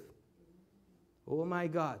not give. Oh, my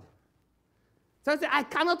God. So I say, I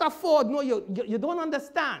cannot afford. No, you don't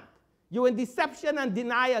understand. You're in deception and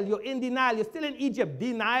denial. You're in denial. You're still in Egypt.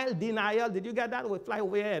 Denial, denial. Did you get that? We'll fly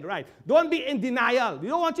over your head. Right. Don't be in denial. We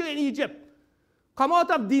don't want you in Egypt. Come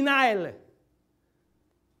out of denial.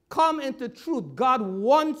 Come into truth. God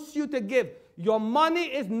wants you to give. Your money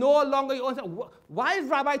is no longer your own. Why is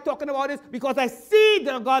Rabbi talking about this? Because I see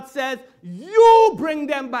that God says, you bring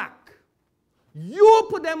them back. You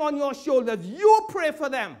put them on your shoulders. You pray for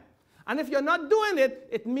them. And if you're not doing it,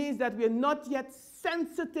 it means that we're not yet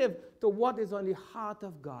sensitive to what is on the heart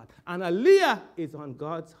of God. And Aliyah is on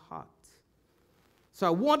God's heart. So I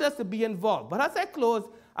want us to be involved. But as I close,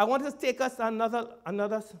 I want us to take us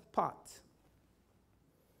another part.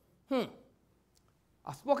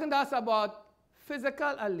 I've spoken to us about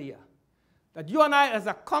physical Aliyah. That you and I as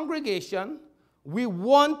a congregation, we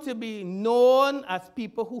want to be known as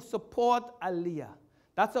people who support Aliyah.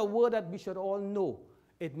 That's a word that we should all know.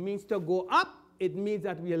 It means to go up. It means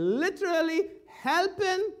that we are literally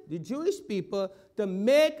helping the Jewish people to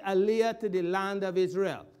make Aliyah to the land of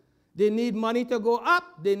Israel. They need money to go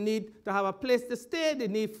up. They need to have a place to stay. They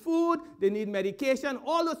need food. They need medication,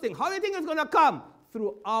 all those things. How do you think it's going to come?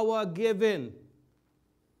 Through our giving.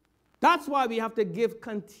 That's why we have to give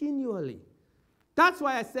continually. That's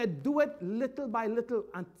why I said do it little by little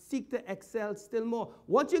and seek to excel still more.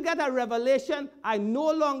 Once you get a revelation, I no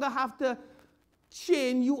longer have to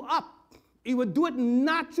chain you up. He will do it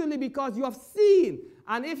naturally because you have seen.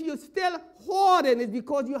 And if you're still hoarding, it's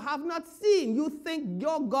because you have not seen. You think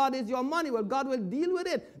your God is your money. Well, God will deal with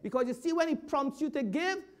it. Because you see when he prompts you to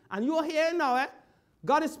give, and you're here now,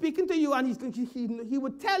 God is speaking to you, and he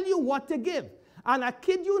will tell you what to give. And I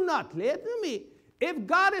kid you not, listen to me, if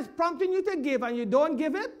God is prompting you to give and you don't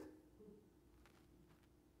give it,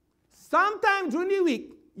 sometime during the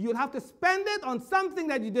week, you'll have to spend it on something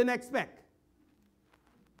that you didn't expect.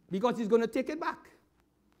 Because he's going to take it back.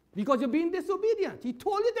 Because you're being disobedient. He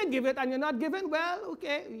told you to give it and you're not giving. Well,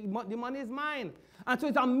 okay, the money is mine. And so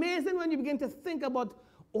it's amazing when you begin to think about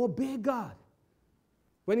obey God.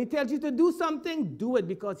 When he tells you to do something, do it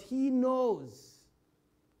because he knows.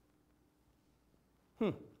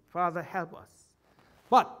 Father, help us.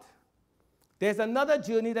 But there's another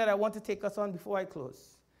journey that I want to take us on before I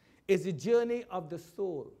close. It's the journey of the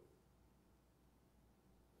soul.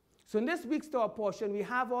 So in this week's Torah portion, we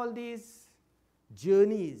have all these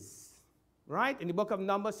journeys, right? In the book of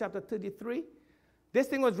Numbers, chapter 33. This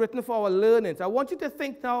thing was written for our learning. So I want you to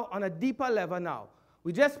think now on a deeper level now.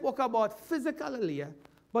 We just spoke about physical Aliyah,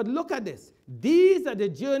 but look at this. These are the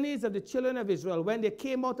journeys of the children of Israel when they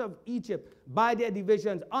came out of Egypt by their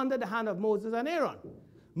divisions under the hand of Moses and Aaron.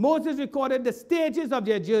 Moses recorded the stages of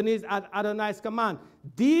their journeys at Adonai's command.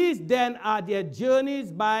 These then are their journeys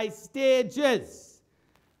by stages.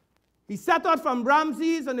 He set out from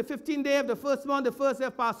Ramses on the 15th day of the first month, the first day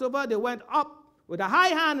of Passover. They went up with a high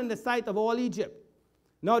hand in the sight of all Egypt.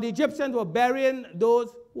 Now the Egyptians were burying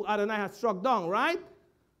those who Adonai had struck down, right?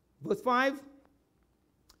 Verse 5.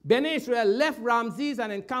 Bnei Israel left Ramses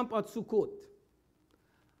and encamped at Sukkot.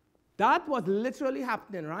 That was literally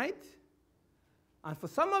happening, right? And for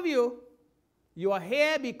some of you, you are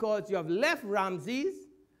here because you have left Ramses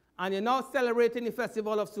and you're now celebrating the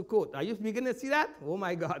festival of Sukkot. Are you beginning to see that? Oh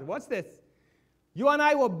my God, what's this? You and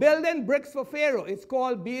I were building bricks for Pharaoh. It's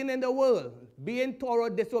called being in the world, being Torah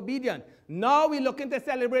disobedient. Now we're looking to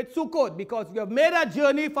celebrate Sukkot because we have made a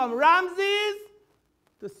journey from Ramses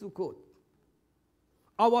to Sukkot.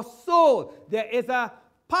 Our soul, there is a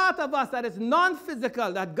part of us that is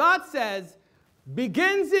non-physical that God says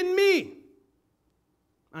begins in me.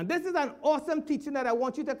 And this is an awesome teaching that I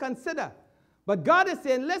want you to consider. But God is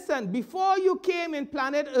saying, listen, before you came in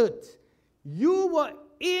planet Earth, you were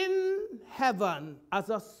in heaven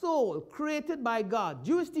as a soul created by God.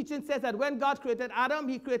 Jewish teaching says that when God created Adam,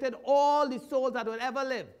 he created all the souls that would ever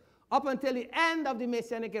live up until the end of the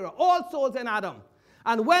Messianic era. All souls in Adam.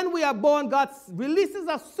 And when we are born, God releases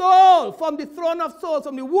a soul from the throne of souls,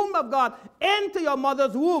 from the womb of God, into your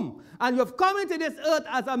mother's womb. And you have come into this earth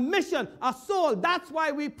as a mission, a soul. That's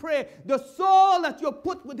why we pray. The soul that you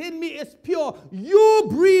put within me is pure. You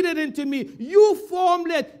breathed it into me. You formed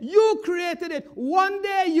it. You created it. One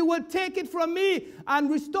day you will take it from me and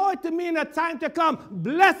restore it to me in a time to come.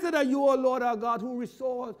 Blessed are you, O Lord our God, who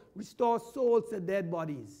restores souls to dead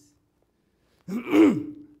bodies.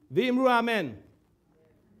 V'imru amen.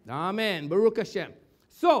 Amen. Baruch Hashem.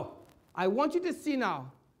 So, I want you to see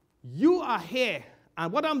now, you are here.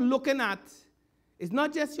 And what I'm looking at is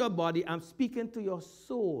not just your body. I'm speaking to your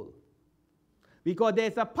soul. Because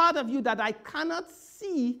there's a part of you that I cannot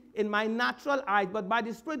see in my natural eyes, but by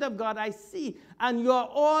the Spirit of God I see. And you're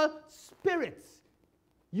all spirits.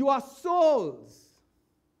 You are souls.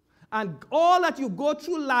 And all that you go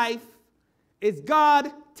through life Is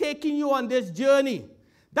God taking you on this journey.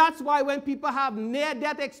 That's why when people have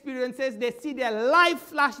near-death experiences, they see their life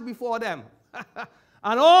flash before them.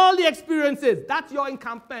 And all the experiences, that's your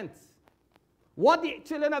encampment. What the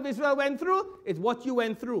children of Israel went through is what you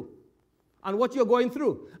went through and what you're going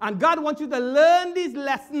through. And God wants you to learn these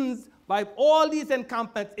lessons by all these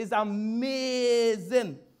encampments. It's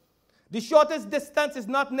amazing. The shortest distance is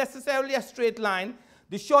not necessarily a straight line.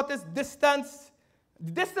 The shortest distance,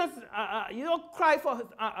 you don't cry for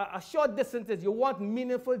a short distances. You want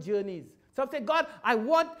meaningful journeys. Some say, God, I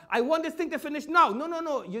want this thing to finish now. No, no,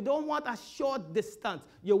 no. You don't want a short distance.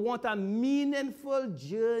 You want a meaningful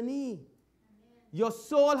journey. Your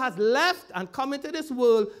soul has left and come into this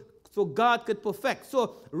world so God could perfect.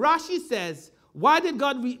 So Rashi says, why did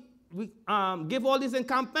God give all these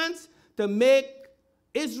encampments? To make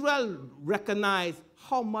Israel recognize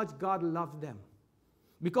how much God loved them.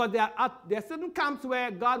 Because there are certain camps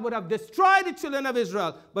where God would have destroyed the children of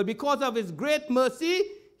Israel, but because of his great mercy,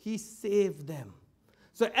 he saved them.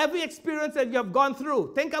 So every experience that you have gone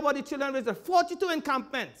through, think about the children of Israel, 42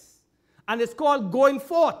 encampments, and it's called going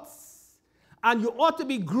forth. And you ought to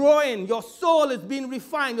be growing. Your soul is being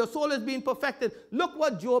refined. Your soul is being perfected. Look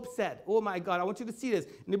what Job said. Oh my God, I want you to see this.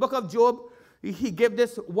 In the book of Job, he gave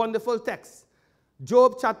this wonderful text.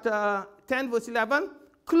 Job chapter 10, verse 11.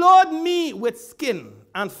 Clothe me with skin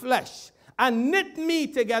and flesh, and knit me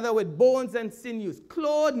together with bones and sinews.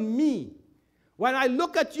 Clothe me. When I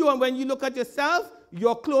look at you and when you look at yourself,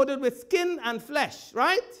 you're clothed with skin and flesh,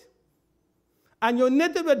 right? And you're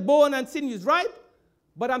knitted with bone and sinews, right?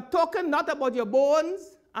 But I'm talking not about your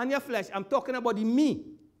bones and your flesh. I'm talking about the me.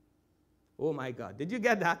 Oh my God. Did you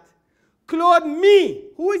get that? Clothe me.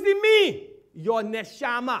 Who is the me? Your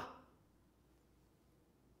neshama.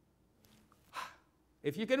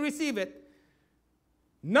 If you can receive it.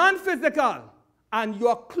 Non-physical. And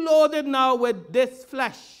you're clothed now with this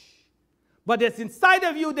flesh. But it's inside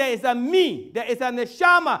of you, there is a me. There is a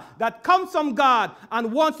neshama that comes from God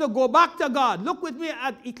and wants to go back to God. Look with me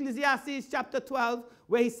at Ecclesiastes chapter 12,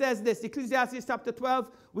 where he says this. Ecclesiastes chapter 12,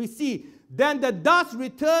 we see, then the dust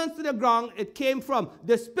returns to the ground it came from.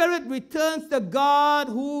 The spirit returns to God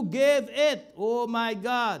who gave it. Oh my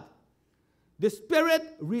God. The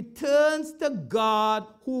spirit returns to God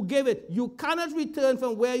who gave it. You cannot return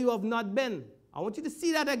from where you have not been. I want you to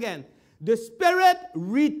see that again. The spirit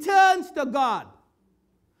returns to God.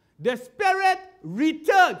 The spirit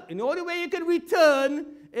returns. And the only way you can return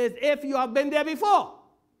is if you have been there before.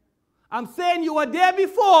 I'm saying you were there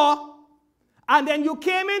before, and then you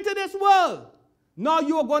came into this world. Now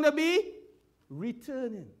you are going to be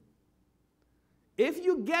returning. If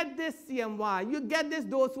you get this, CMY, you get this,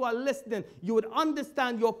 those who are listening, you would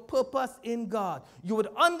understand your purpose in God. You would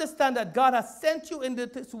understand that God has sent you into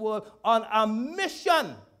this world on a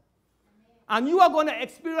mission. And you are going to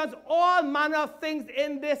experience all manner of things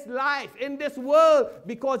in this life, in this world,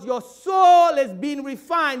 because your soul is being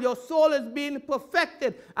refined, your soul is being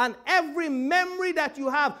perfected, and every memory that you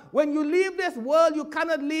have, when you leave this world, you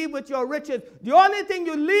cannot leave with your riches. The only thing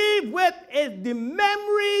you leave with is the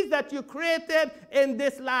memories that you created in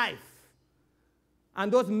this life.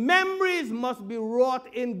 And those memories must be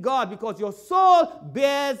wrought in God, because your soul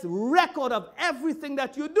bears record of everything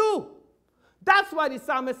that you do. That's why the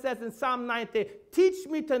psalmist says in Psalm 90, teach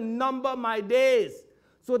me to number my days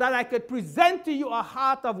so that I could present to you a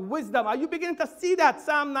heart of wisdom. Are you beginning to see that,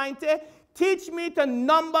 Psalm 90? Teach me to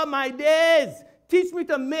number my days. Teach me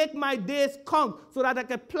to make my days count so that I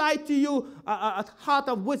can apply to you a heart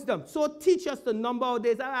of wisdom. So teach us to number our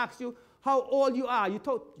days. I ask you how old you are. You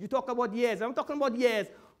talk about years. I'm talking about years.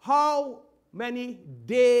 How many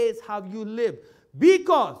days have you lived?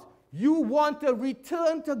 Because you want to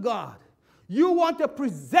return to God. You want to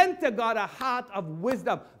present to God a heart of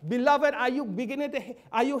wisdom. Beloved, are you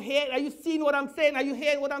seeing what I'm saying? Are you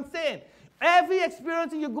hearing what I'm saying? Every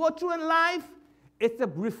experience you go through in life is to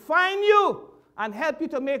refine you and help you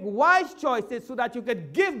to make wise choices so that you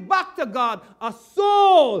can give back to God a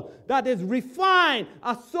soul that is refined,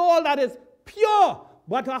 a soul that is pure,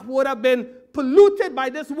 but would have been polluted by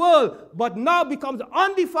this world, but now becomes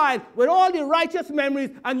undefiled with all the righteous memories,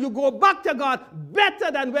 and you go back to God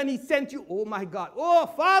better than when he sent you. Oh my God. Oh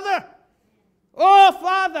Father,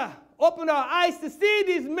 open our eyes to see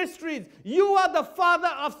these mysteries. You are the Father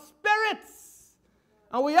of spirits,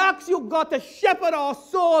 and we ask you, God, to shepherd our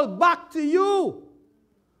soul back to you.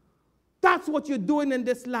 That's what you're doing in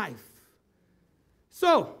this life.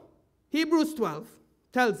 So Hebrews 12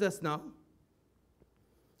 tells us now,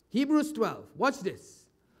 Hebrews 12, watch this.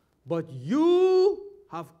 But you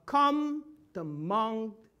have come to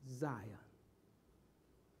Mount Zion.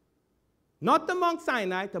 Not to Mount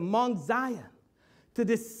Sinai, to Mount Zion, to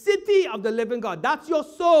the city of the living God. That's your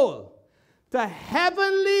soul. To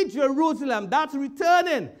heavenly Jerusalem. That's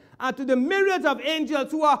returning. And to the myriads of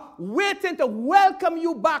angels who are waiting to welcome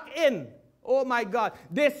you back in. Oh my God.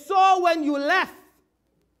 They saw when you left.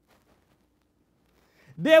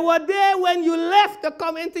 They were there when you left to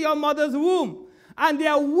come into your mother's womb. And they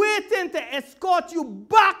are waiting to escort you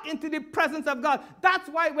back into the presence of God. That's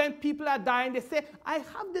why when people are dying, they say, I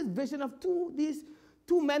have this vision of these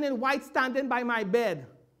two men in white standing by my bed.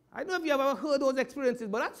 I don't know if you have ever heard those experiences,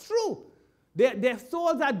 but that's true. Their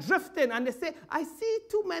souls are drifting, and they say, I see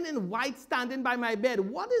two men in white standing by my bed.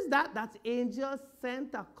 What is that? That's angels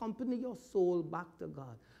sent to accompany your soul back to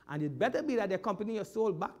God. And it better be that they accompany your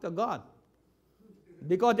soul back to God.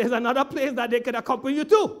 Because there's another place that they can accompany you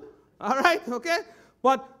to. All right, okay?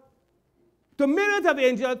 But to myriads of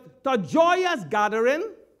angels, to joyous gathering,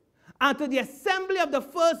 and to the assembly of the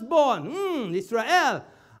firstborn, Israel,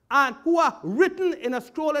 and who are written in a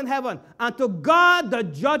scroll in heaven, and to God, the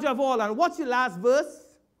judge of all. And what's the last verse?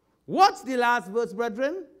 What's the last verse,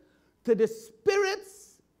 brethren? To the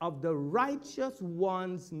spirits of the righteous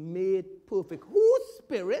ones made perfect. Whose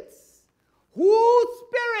spirits? Whose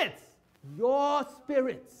spirits? Your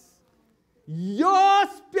spirits. Your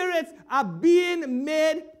spirits are being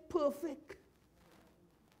made perfect.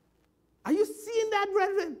 Are you seeing that,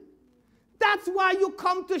 brethren? That's why you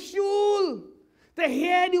come to shul, to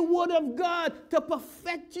hear the word of God, to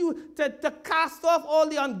perfect you, to cast off all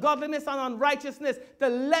the ungodliness and unrighteousness, to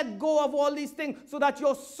let go of all these things so that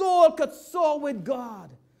your soul could soar with God,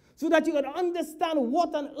 so that you could understand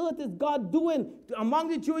what on earth is God doing among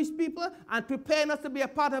the Jewish people and preparing us to be a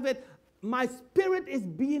part of it. My spirit is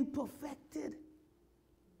being perfected.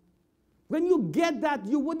 When you get that,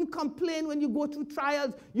 you wouldn't complain when you go through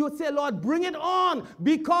trials. You would say, Lord, bring it on,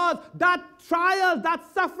 because that trial, that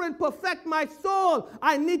suffering perfect my soul.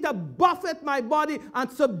 I need to buffet my body and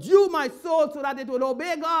subdue my soul so that it will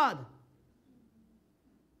obey God.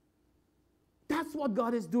 That's what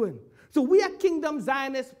God is doing. So we are kingdom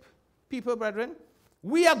Zionist people, brethren.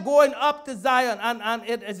 We are going up to Zion, and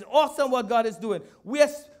it is awesome what God is doing. We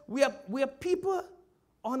are people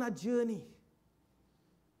on a journey.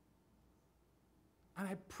 And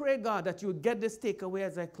I pray, God, that you would get this takeaway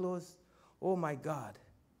as I close. Oh, my God.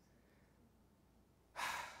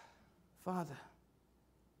 Father,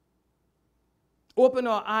 open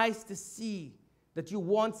our eyes to see that you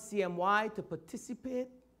want CMY to participate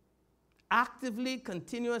actively,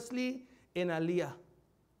 continuously in Aliyah.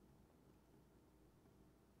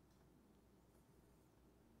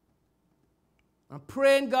 I'm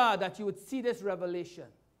praying, God, that you would see this revelation.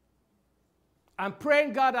 I'm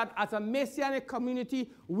praying, God, that as a Messianic community,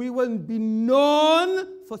 we will be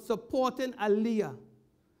known for supporting Aliyah.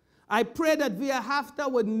 I pray that Via Hafta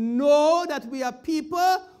would know that we are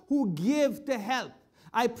people who give to help.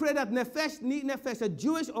 I pray that Nefesh, a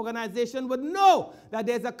Jewish organization, would know that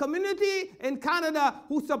there's a community in Canada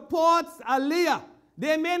who supports Aliyah.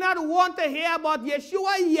 They may not want to hear about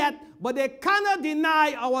Yeshua yet, but they cannot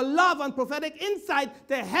deny our love and prophetic insight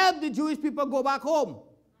to help the Jewish people go back home.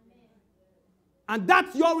 And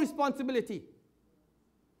that's your responsibility.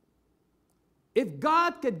 If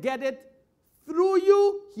God could get it through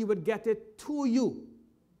you, he would get it to you.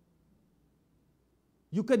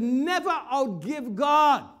 You could never outgive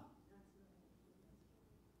God.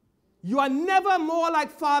 You are never more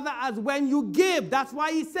like Father as when you give. That's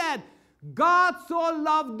why he said, God so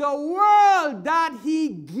loved the world that he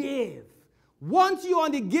gave. Once you're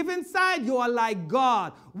on the giving side, you are like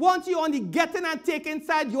God. Once you're on the getting and taking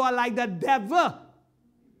side, you are like the devil.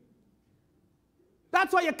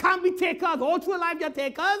 That's why you can't be takers. All through life you're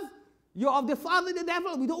takers. You're of the father, the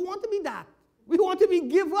devil. We don't want to be that. We want to be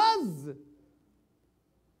givers.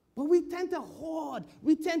 But we tend to hoard.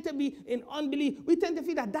 We tend to be in unbelief. We tend to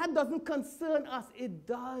feel that that doesn't concern us. It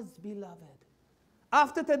does, beloved.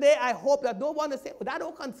 After today, I hope that no one will say, oh, that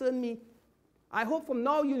don't concern me. I hope from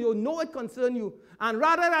now you know it concerns you. And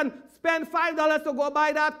rather than spend $5 to go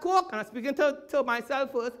buy that Coke, and I'm speaking to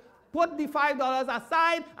myself first, put the $5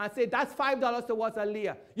 aside and say, that's $5 towards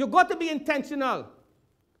Aliyah. You got to be intentional.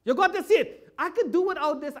 You got to see it. I could do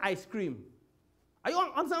without this ice cream. Are you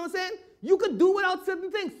understand what I'm saying? You could do without certain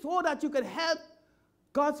things so that you could help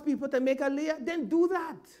God's people to make Aliyah. Then do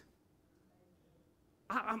that.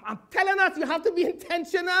 I'm telling us, you have to be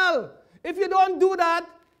intentional. If you don't do that,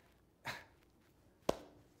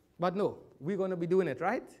 but no, we're going to be doing it,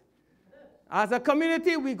 right? As a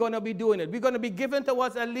community, we're going to be doing it. We're going to be giving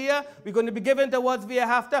towards Aliyah. We're going to be giving towards Via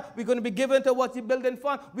Hafta. We're going to be giving towards the building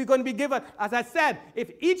fund. We're going to be giving, as I said,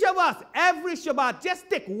 if each of us, every Shabbat, just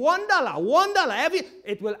take $1,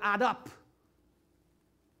 it will add up.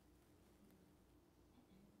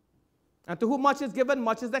 And to whom much is given,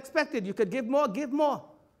 much is expected. You could give more, give more.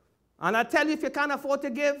 And I tell you, if you can't afford to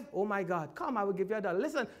give, oh my God, come, I will give you $1.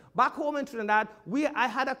 Listen, back home in Trinidad, I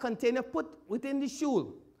had a container put within the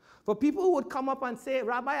shul for people who would come up and say,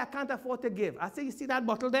 Rabbi, I can't afford to give. I say, you see that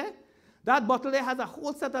bottle there? That bottle there has a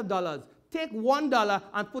whole set of dollars. Take $1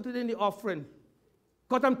 and put it in the offering.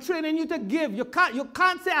 Because I'm training you to give. You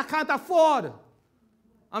can't say, I can't afford.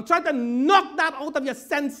 I'm trying to knock that out of your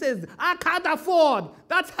senses. I can't afford.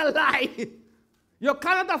 That's a lie. You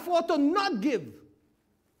cannot afford to not give.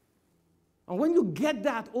 And when you get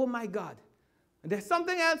that, oh my God. And there's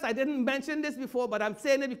something else. I didn't mention this before, but I'm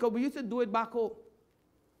saying it because we used to do it back home.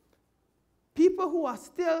 People who are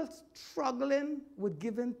still struggling with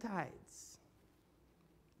giving tithes,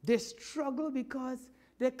 they struggle because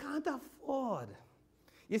they can't afford.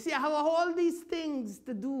 You see, I have all these things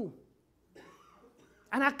to do.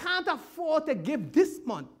 And I can't afford to give this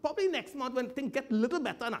month. Probably next month when things get a little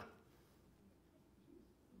better now.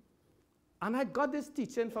 And I got this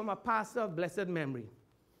teaching from a pastor of blessed memory.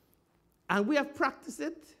 And we have practiced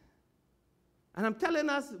it. And I'm telling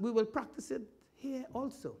us we will practice it here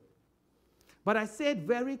also. But I say it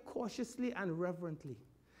very cautiously and reverently.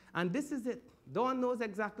 And this is it. No one knows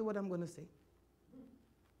exactly what I'm going to say.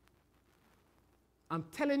 I'm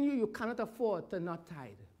telling you, you cannot afford to not tithe.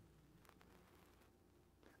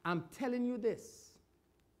 I'm telling you this.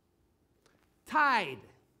 Tithe.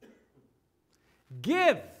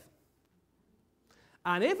 Give.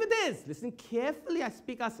 And if it is, listen carefully, I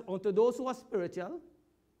speak as unto those who are spiritual.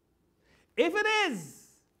 If it is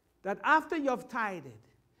that after you have tithed,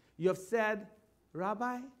 you have said,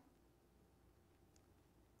 Rabbi,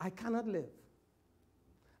 I cannot live.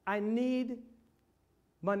 I need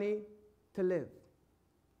money to live.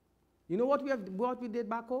 You know what we did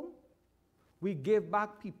back home? We gave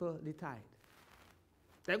back people the tithe.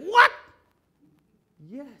 Like, what?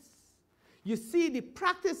 Yes. You see, the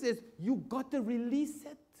practice is you got to release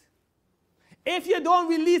it. If you don't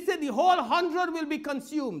release it, the whole 100 will be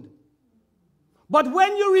consumed. But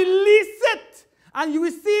when you release it and you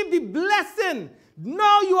receive the blessing,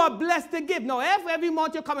 now you are blessed to give. Now, if every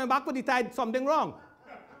month you're coming back with the tithe, something wrong.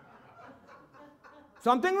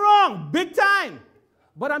 Something wrong, big time.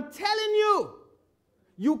 But I'm telling you,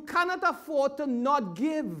 you cannot afford to not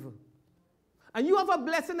give. And you have a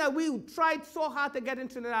blessing that we tried so hard to get in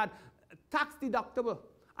Trinidad, tax deductible.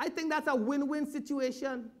 I think that's a win-win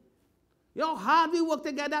situation. You know how hard we work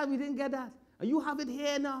together, we didn't get that. And you have it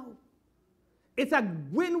here now. It's a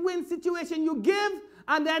win-win situation. You give,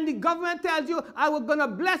 and then the government tells you, I was going to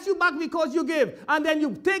bless you back because you give. And then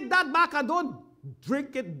you take that back and don't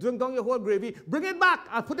drink down your whole gravy. Bring it back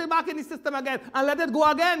and put it back in the system again and let it go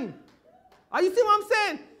again. Are you see what I'm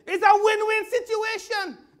saying? It's a win-win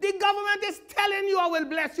situation. The government is telling you, I will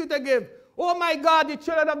bless you to give. Oh my God, the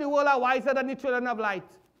children of the world are wiser than the children of light.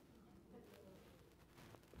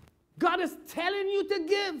 God is telling you to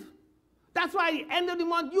give. That's why at the end of the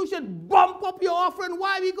month, you should bump up your offering.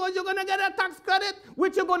 Why? Because you're going to get a tax credit,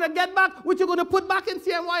 which you're going to get back, which you're going to put back in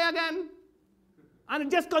CMY again. And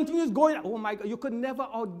it just continues going. Oh my God, you could never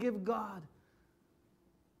outgive God.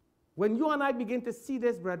 When you and I begin to see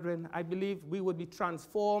this, brethren, I believe we would be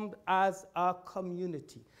transformed as a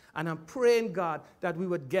community. And I'm praying, God, that we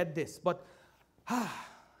would get this. But,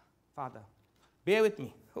 Father, bear with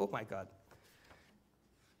me. Oh, my God.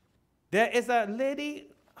 There is a lady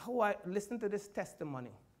who I listened to this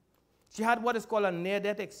testimony. She had what is called a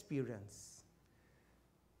near-death experience.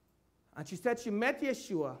 And she said she met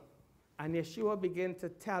Yeshua, and Yeshua began to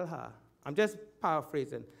tell her, I'm just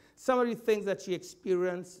paraphrasing, some of the things that she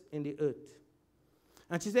experienced in the earth.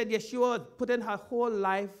 And she said Yeshua put in her whole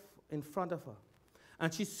life in front of her.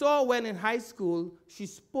 And she saw when in high school, she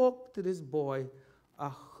spoke to this boy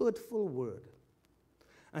a hurtful word.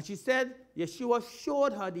 And she said Yeshua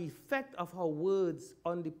showed her the effect of her words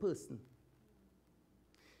on the person.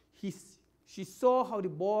 She saw how the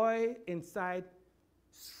boy inside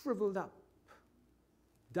shriveled up,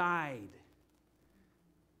 died.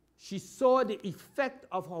 She saw the effect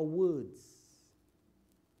of her words.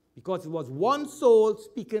 Because it was one soul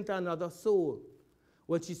speaking to another soul.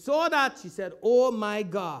 When she saw that, she said, oh my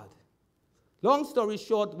God. Long story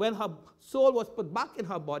short, when her soul was put back in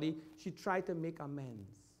her body, she tried to make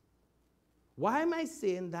amends. Why am I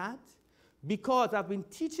saying that? Because I've been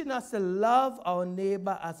teaching us to love our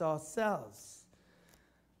neighbor as ourselves.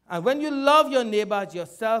 And when you love your neighbor as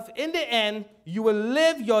yourself, in the end, you will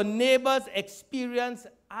live your neighbor's experience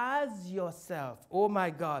as yourself. Oh my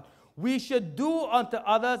God. We should do unto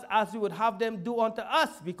others as we would have them do unto us,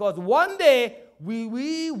 because one day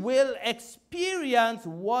we will experience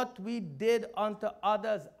what we did unto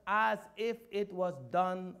others as if it was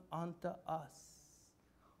done unto us.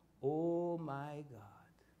 Oh my God.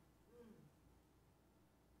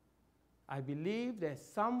 I believe there's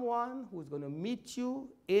someone who's going to meet you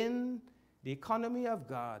in the economy of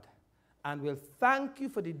God and will thank you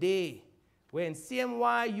for the day when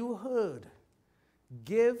CMY you heard,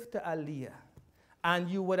 give to Aliyah. And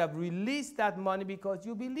you would have released that money because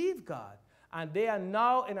you believe God. And they are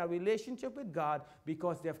now in a relationship with God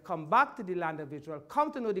because they've come back to the land of Israel,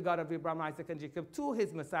 come to know the God of Abraham, Isaac, and Jacob, to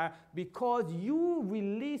his Messiah, because you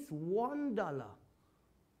released $1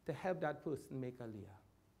 to help that person make Aliyah.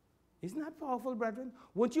 Isn't that powerful, brethren?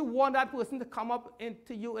 Wouldn't you want that person to come up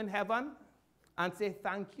to you in heaven and say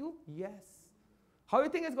thank you? Yes. How do you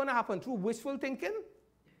think it's going to happen? Through wishful thinking?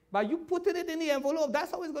 By you putting it in the envelope,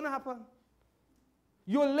 that's how it's going to happen.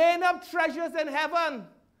 You're laying up treasures in heaven.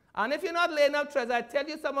 And if you're not laying up treasure, I tell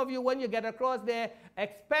you, some of you, when you get across there,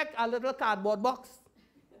 expect a little cardboard box.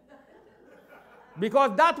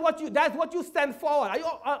 Because that's what you stand forward.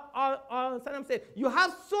 I'm saying, you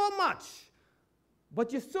have so much,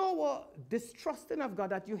 but you're so distrusting of God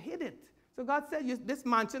that you hid it. So God said, this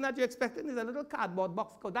mansion that you're expecting is a little cardboard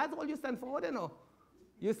box, because that's all you stand forward, you know.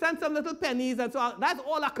 You send some little pennies, and so that's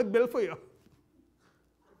all I could build for you.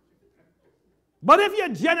 But if you're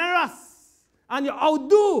generous, and you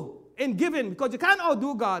outdo in giving, because you can't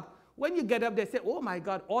outdo God, when you get up there, say, oh my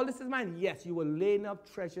God, all this is mine. Yes, you will lay up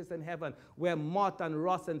treasures in heaven where moth and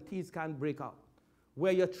rust and thieves can't break out.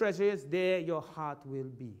 Where your treasure is, there your heart will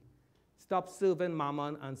be. Stop serving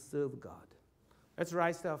mammon and serve God. Let's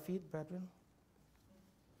rise to our feet, brethren.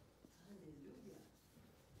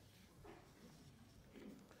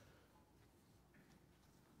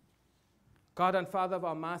 God and Father of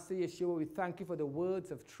our Master Yeshua, we thank you for the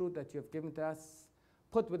words of truth that you have given to us.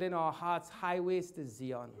 Put within our hearts highways to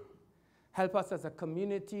Tzyion. Help us as a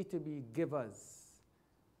community to be givers,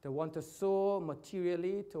 to want to sow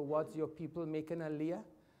materially towards your people making Aliyah,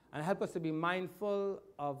 and help us to be mindful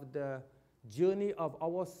of the journey of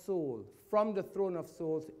our soul from the throne of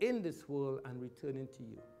souls in this world and returning to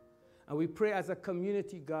you. And we pray as a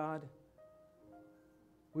community, God,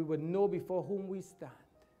 we would know before whom we stand.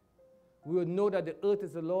 We would know that the earth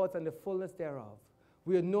is the Lord's and the fullness thereof.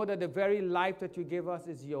 We would know that the very life that you give us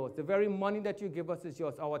is yours. The very money that you give us is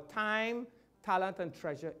yours. Our time, talent, and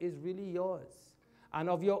treasure is really yours. And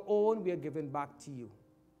of your own, we are giving back to you.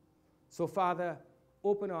 So, Father,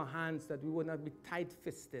 open our hands that we would not be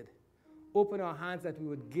tight-fisted. Open our hands that we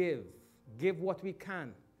would give what we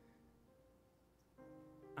can,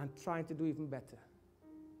 and trying to do even better.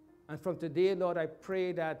 And from today, Lord, I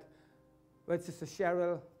pray that when Sister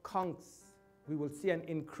Cheryl counts, we will see an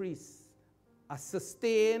increase, a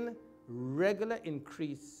sustained, regular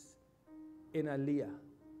increase in Aliyah.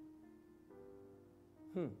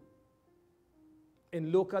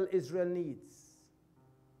 In local Israel needs,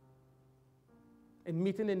 in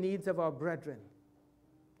meeting the needs of our brethren,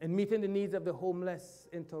 in meeting the needs of the homeless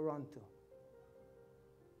in Toronto,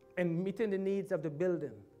 in meeting the needs of the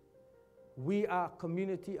building. We are a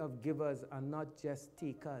community of givers and not just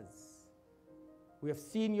takers. We have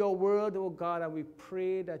seen your word, oh God, and we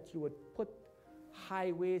pray that you would put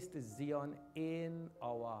highways to Tzyion in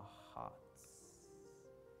our hearts.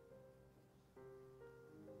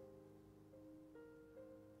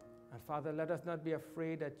 And Father, let us not be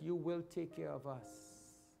afraid that you will take care of us.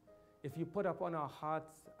 If you put upon our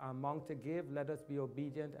hearts an amount to give, let us be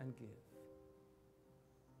obedient and give.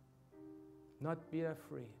 Not be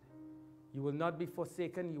afraid. You will not be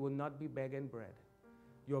forsaken. You will not be begging bread.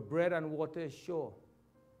 Your bread and water is sure.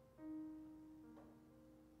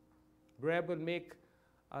 Bread will make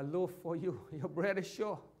a loaf for you. Your bread is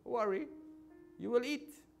sure. Don't worry. You will eat.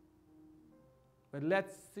 But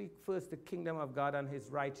let's seek first the kingdom of God and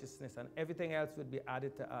his righteousness, and everything else will be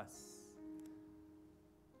added to us.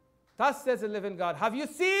 Thus says the living God, have you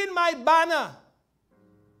seen my banner?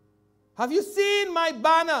 Have you seen my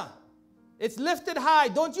banner? It's lifted high.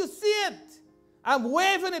 Don't you see it? I'm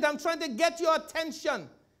waving it. I'm trying to get your attention.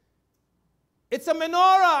 It's a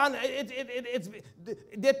menorah, and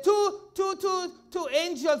there are two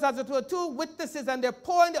angels, as it were, two witnesses, and they're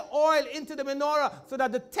pouring the oil into the menorah so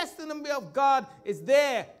that the testimony of God is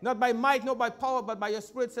there, not by might, not by power, but by your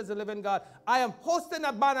spirit, says the living God. I am hosting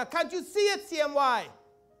a banner. Can't you see it, CMY?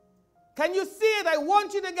 Can you see it? I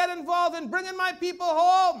want you to get involved in bringing my people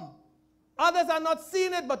home. Others are not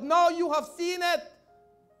seeing it, but now you have seen it.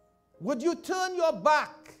 Would you turn your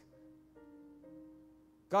back?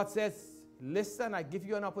 God says, listen, I give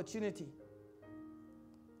you an opportunity.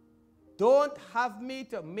 Don't have me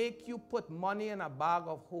to make you put money in a bag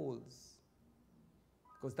of holes.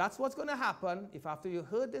 Because that's what's going to happen if after you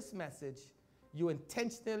heard this message, you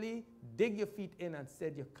intentionally dig your feet in and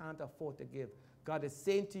said you can't afford to give. God is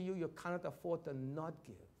saying to you, you cannot afford to not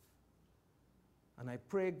give. And I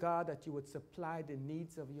pray, God, that you would supply the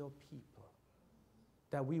needs of your people,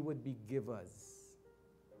 that we would be givers.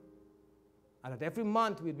 And that every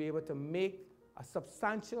month we'd be able to make a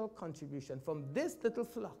substantial contribution from this little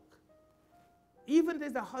flock. Even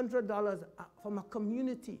if there's $100 from a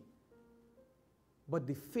community, but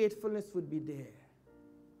the faithfulness would be there.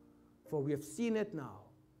 For we have seen it now.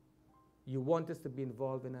 You want us to be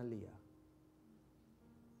involved in Aliyah.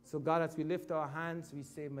 So God, as we lift our hands, we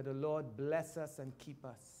say, may the Lord bless us and keep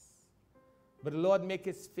us. May the Lord make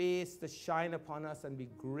his face to shine upon us and be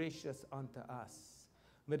gracious unto us.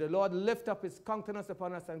 May the Lord lift up his countenance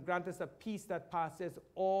upon us and grant us a peace that passes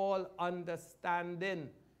all understanding.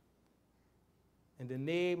 In the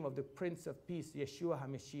name of the Prince of Peace, Yeshua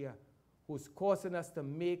HaMashiach, who's causing us to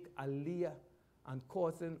make Aliyah and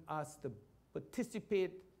causing us to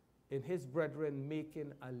participate in his brethren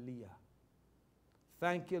making Aliyah.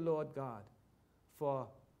 Thank you, Lord God, for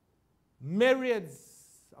myriads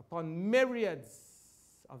upon myriads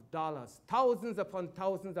of dollars, thousands upon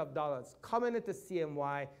thousands of dollars coming into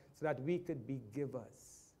CMY so that we could be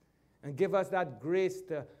givers. And give us that grace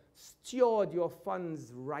to steward your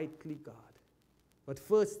funds rightly, God. But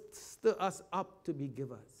first, stir us up to be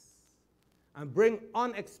givers and bring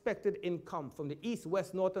unexpected income from the east,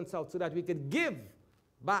 west, north, and south so that we could give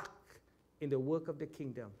back in the work of the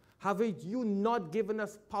kingdom. Have you not given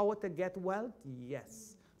us power to get wealth?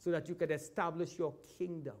 Yes, so that you could establish your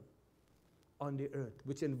kingdom on the earth,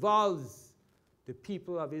 which involves the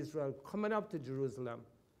people of Israel coming up to Jerusalem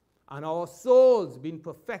and our souls being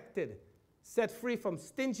perfected, set free from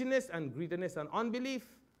stinginess and greediness and unbelief,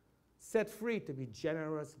 set free to be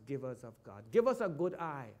generous givers of God. Give us a good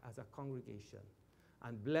eye as a congregation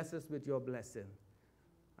and bless us with your blessing.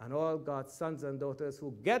 And all God's sons and daughters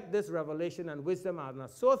who get this revelation and wisdom and are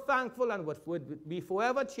so thankful and would be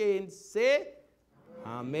forever changed, say,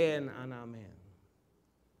 Amen and amen.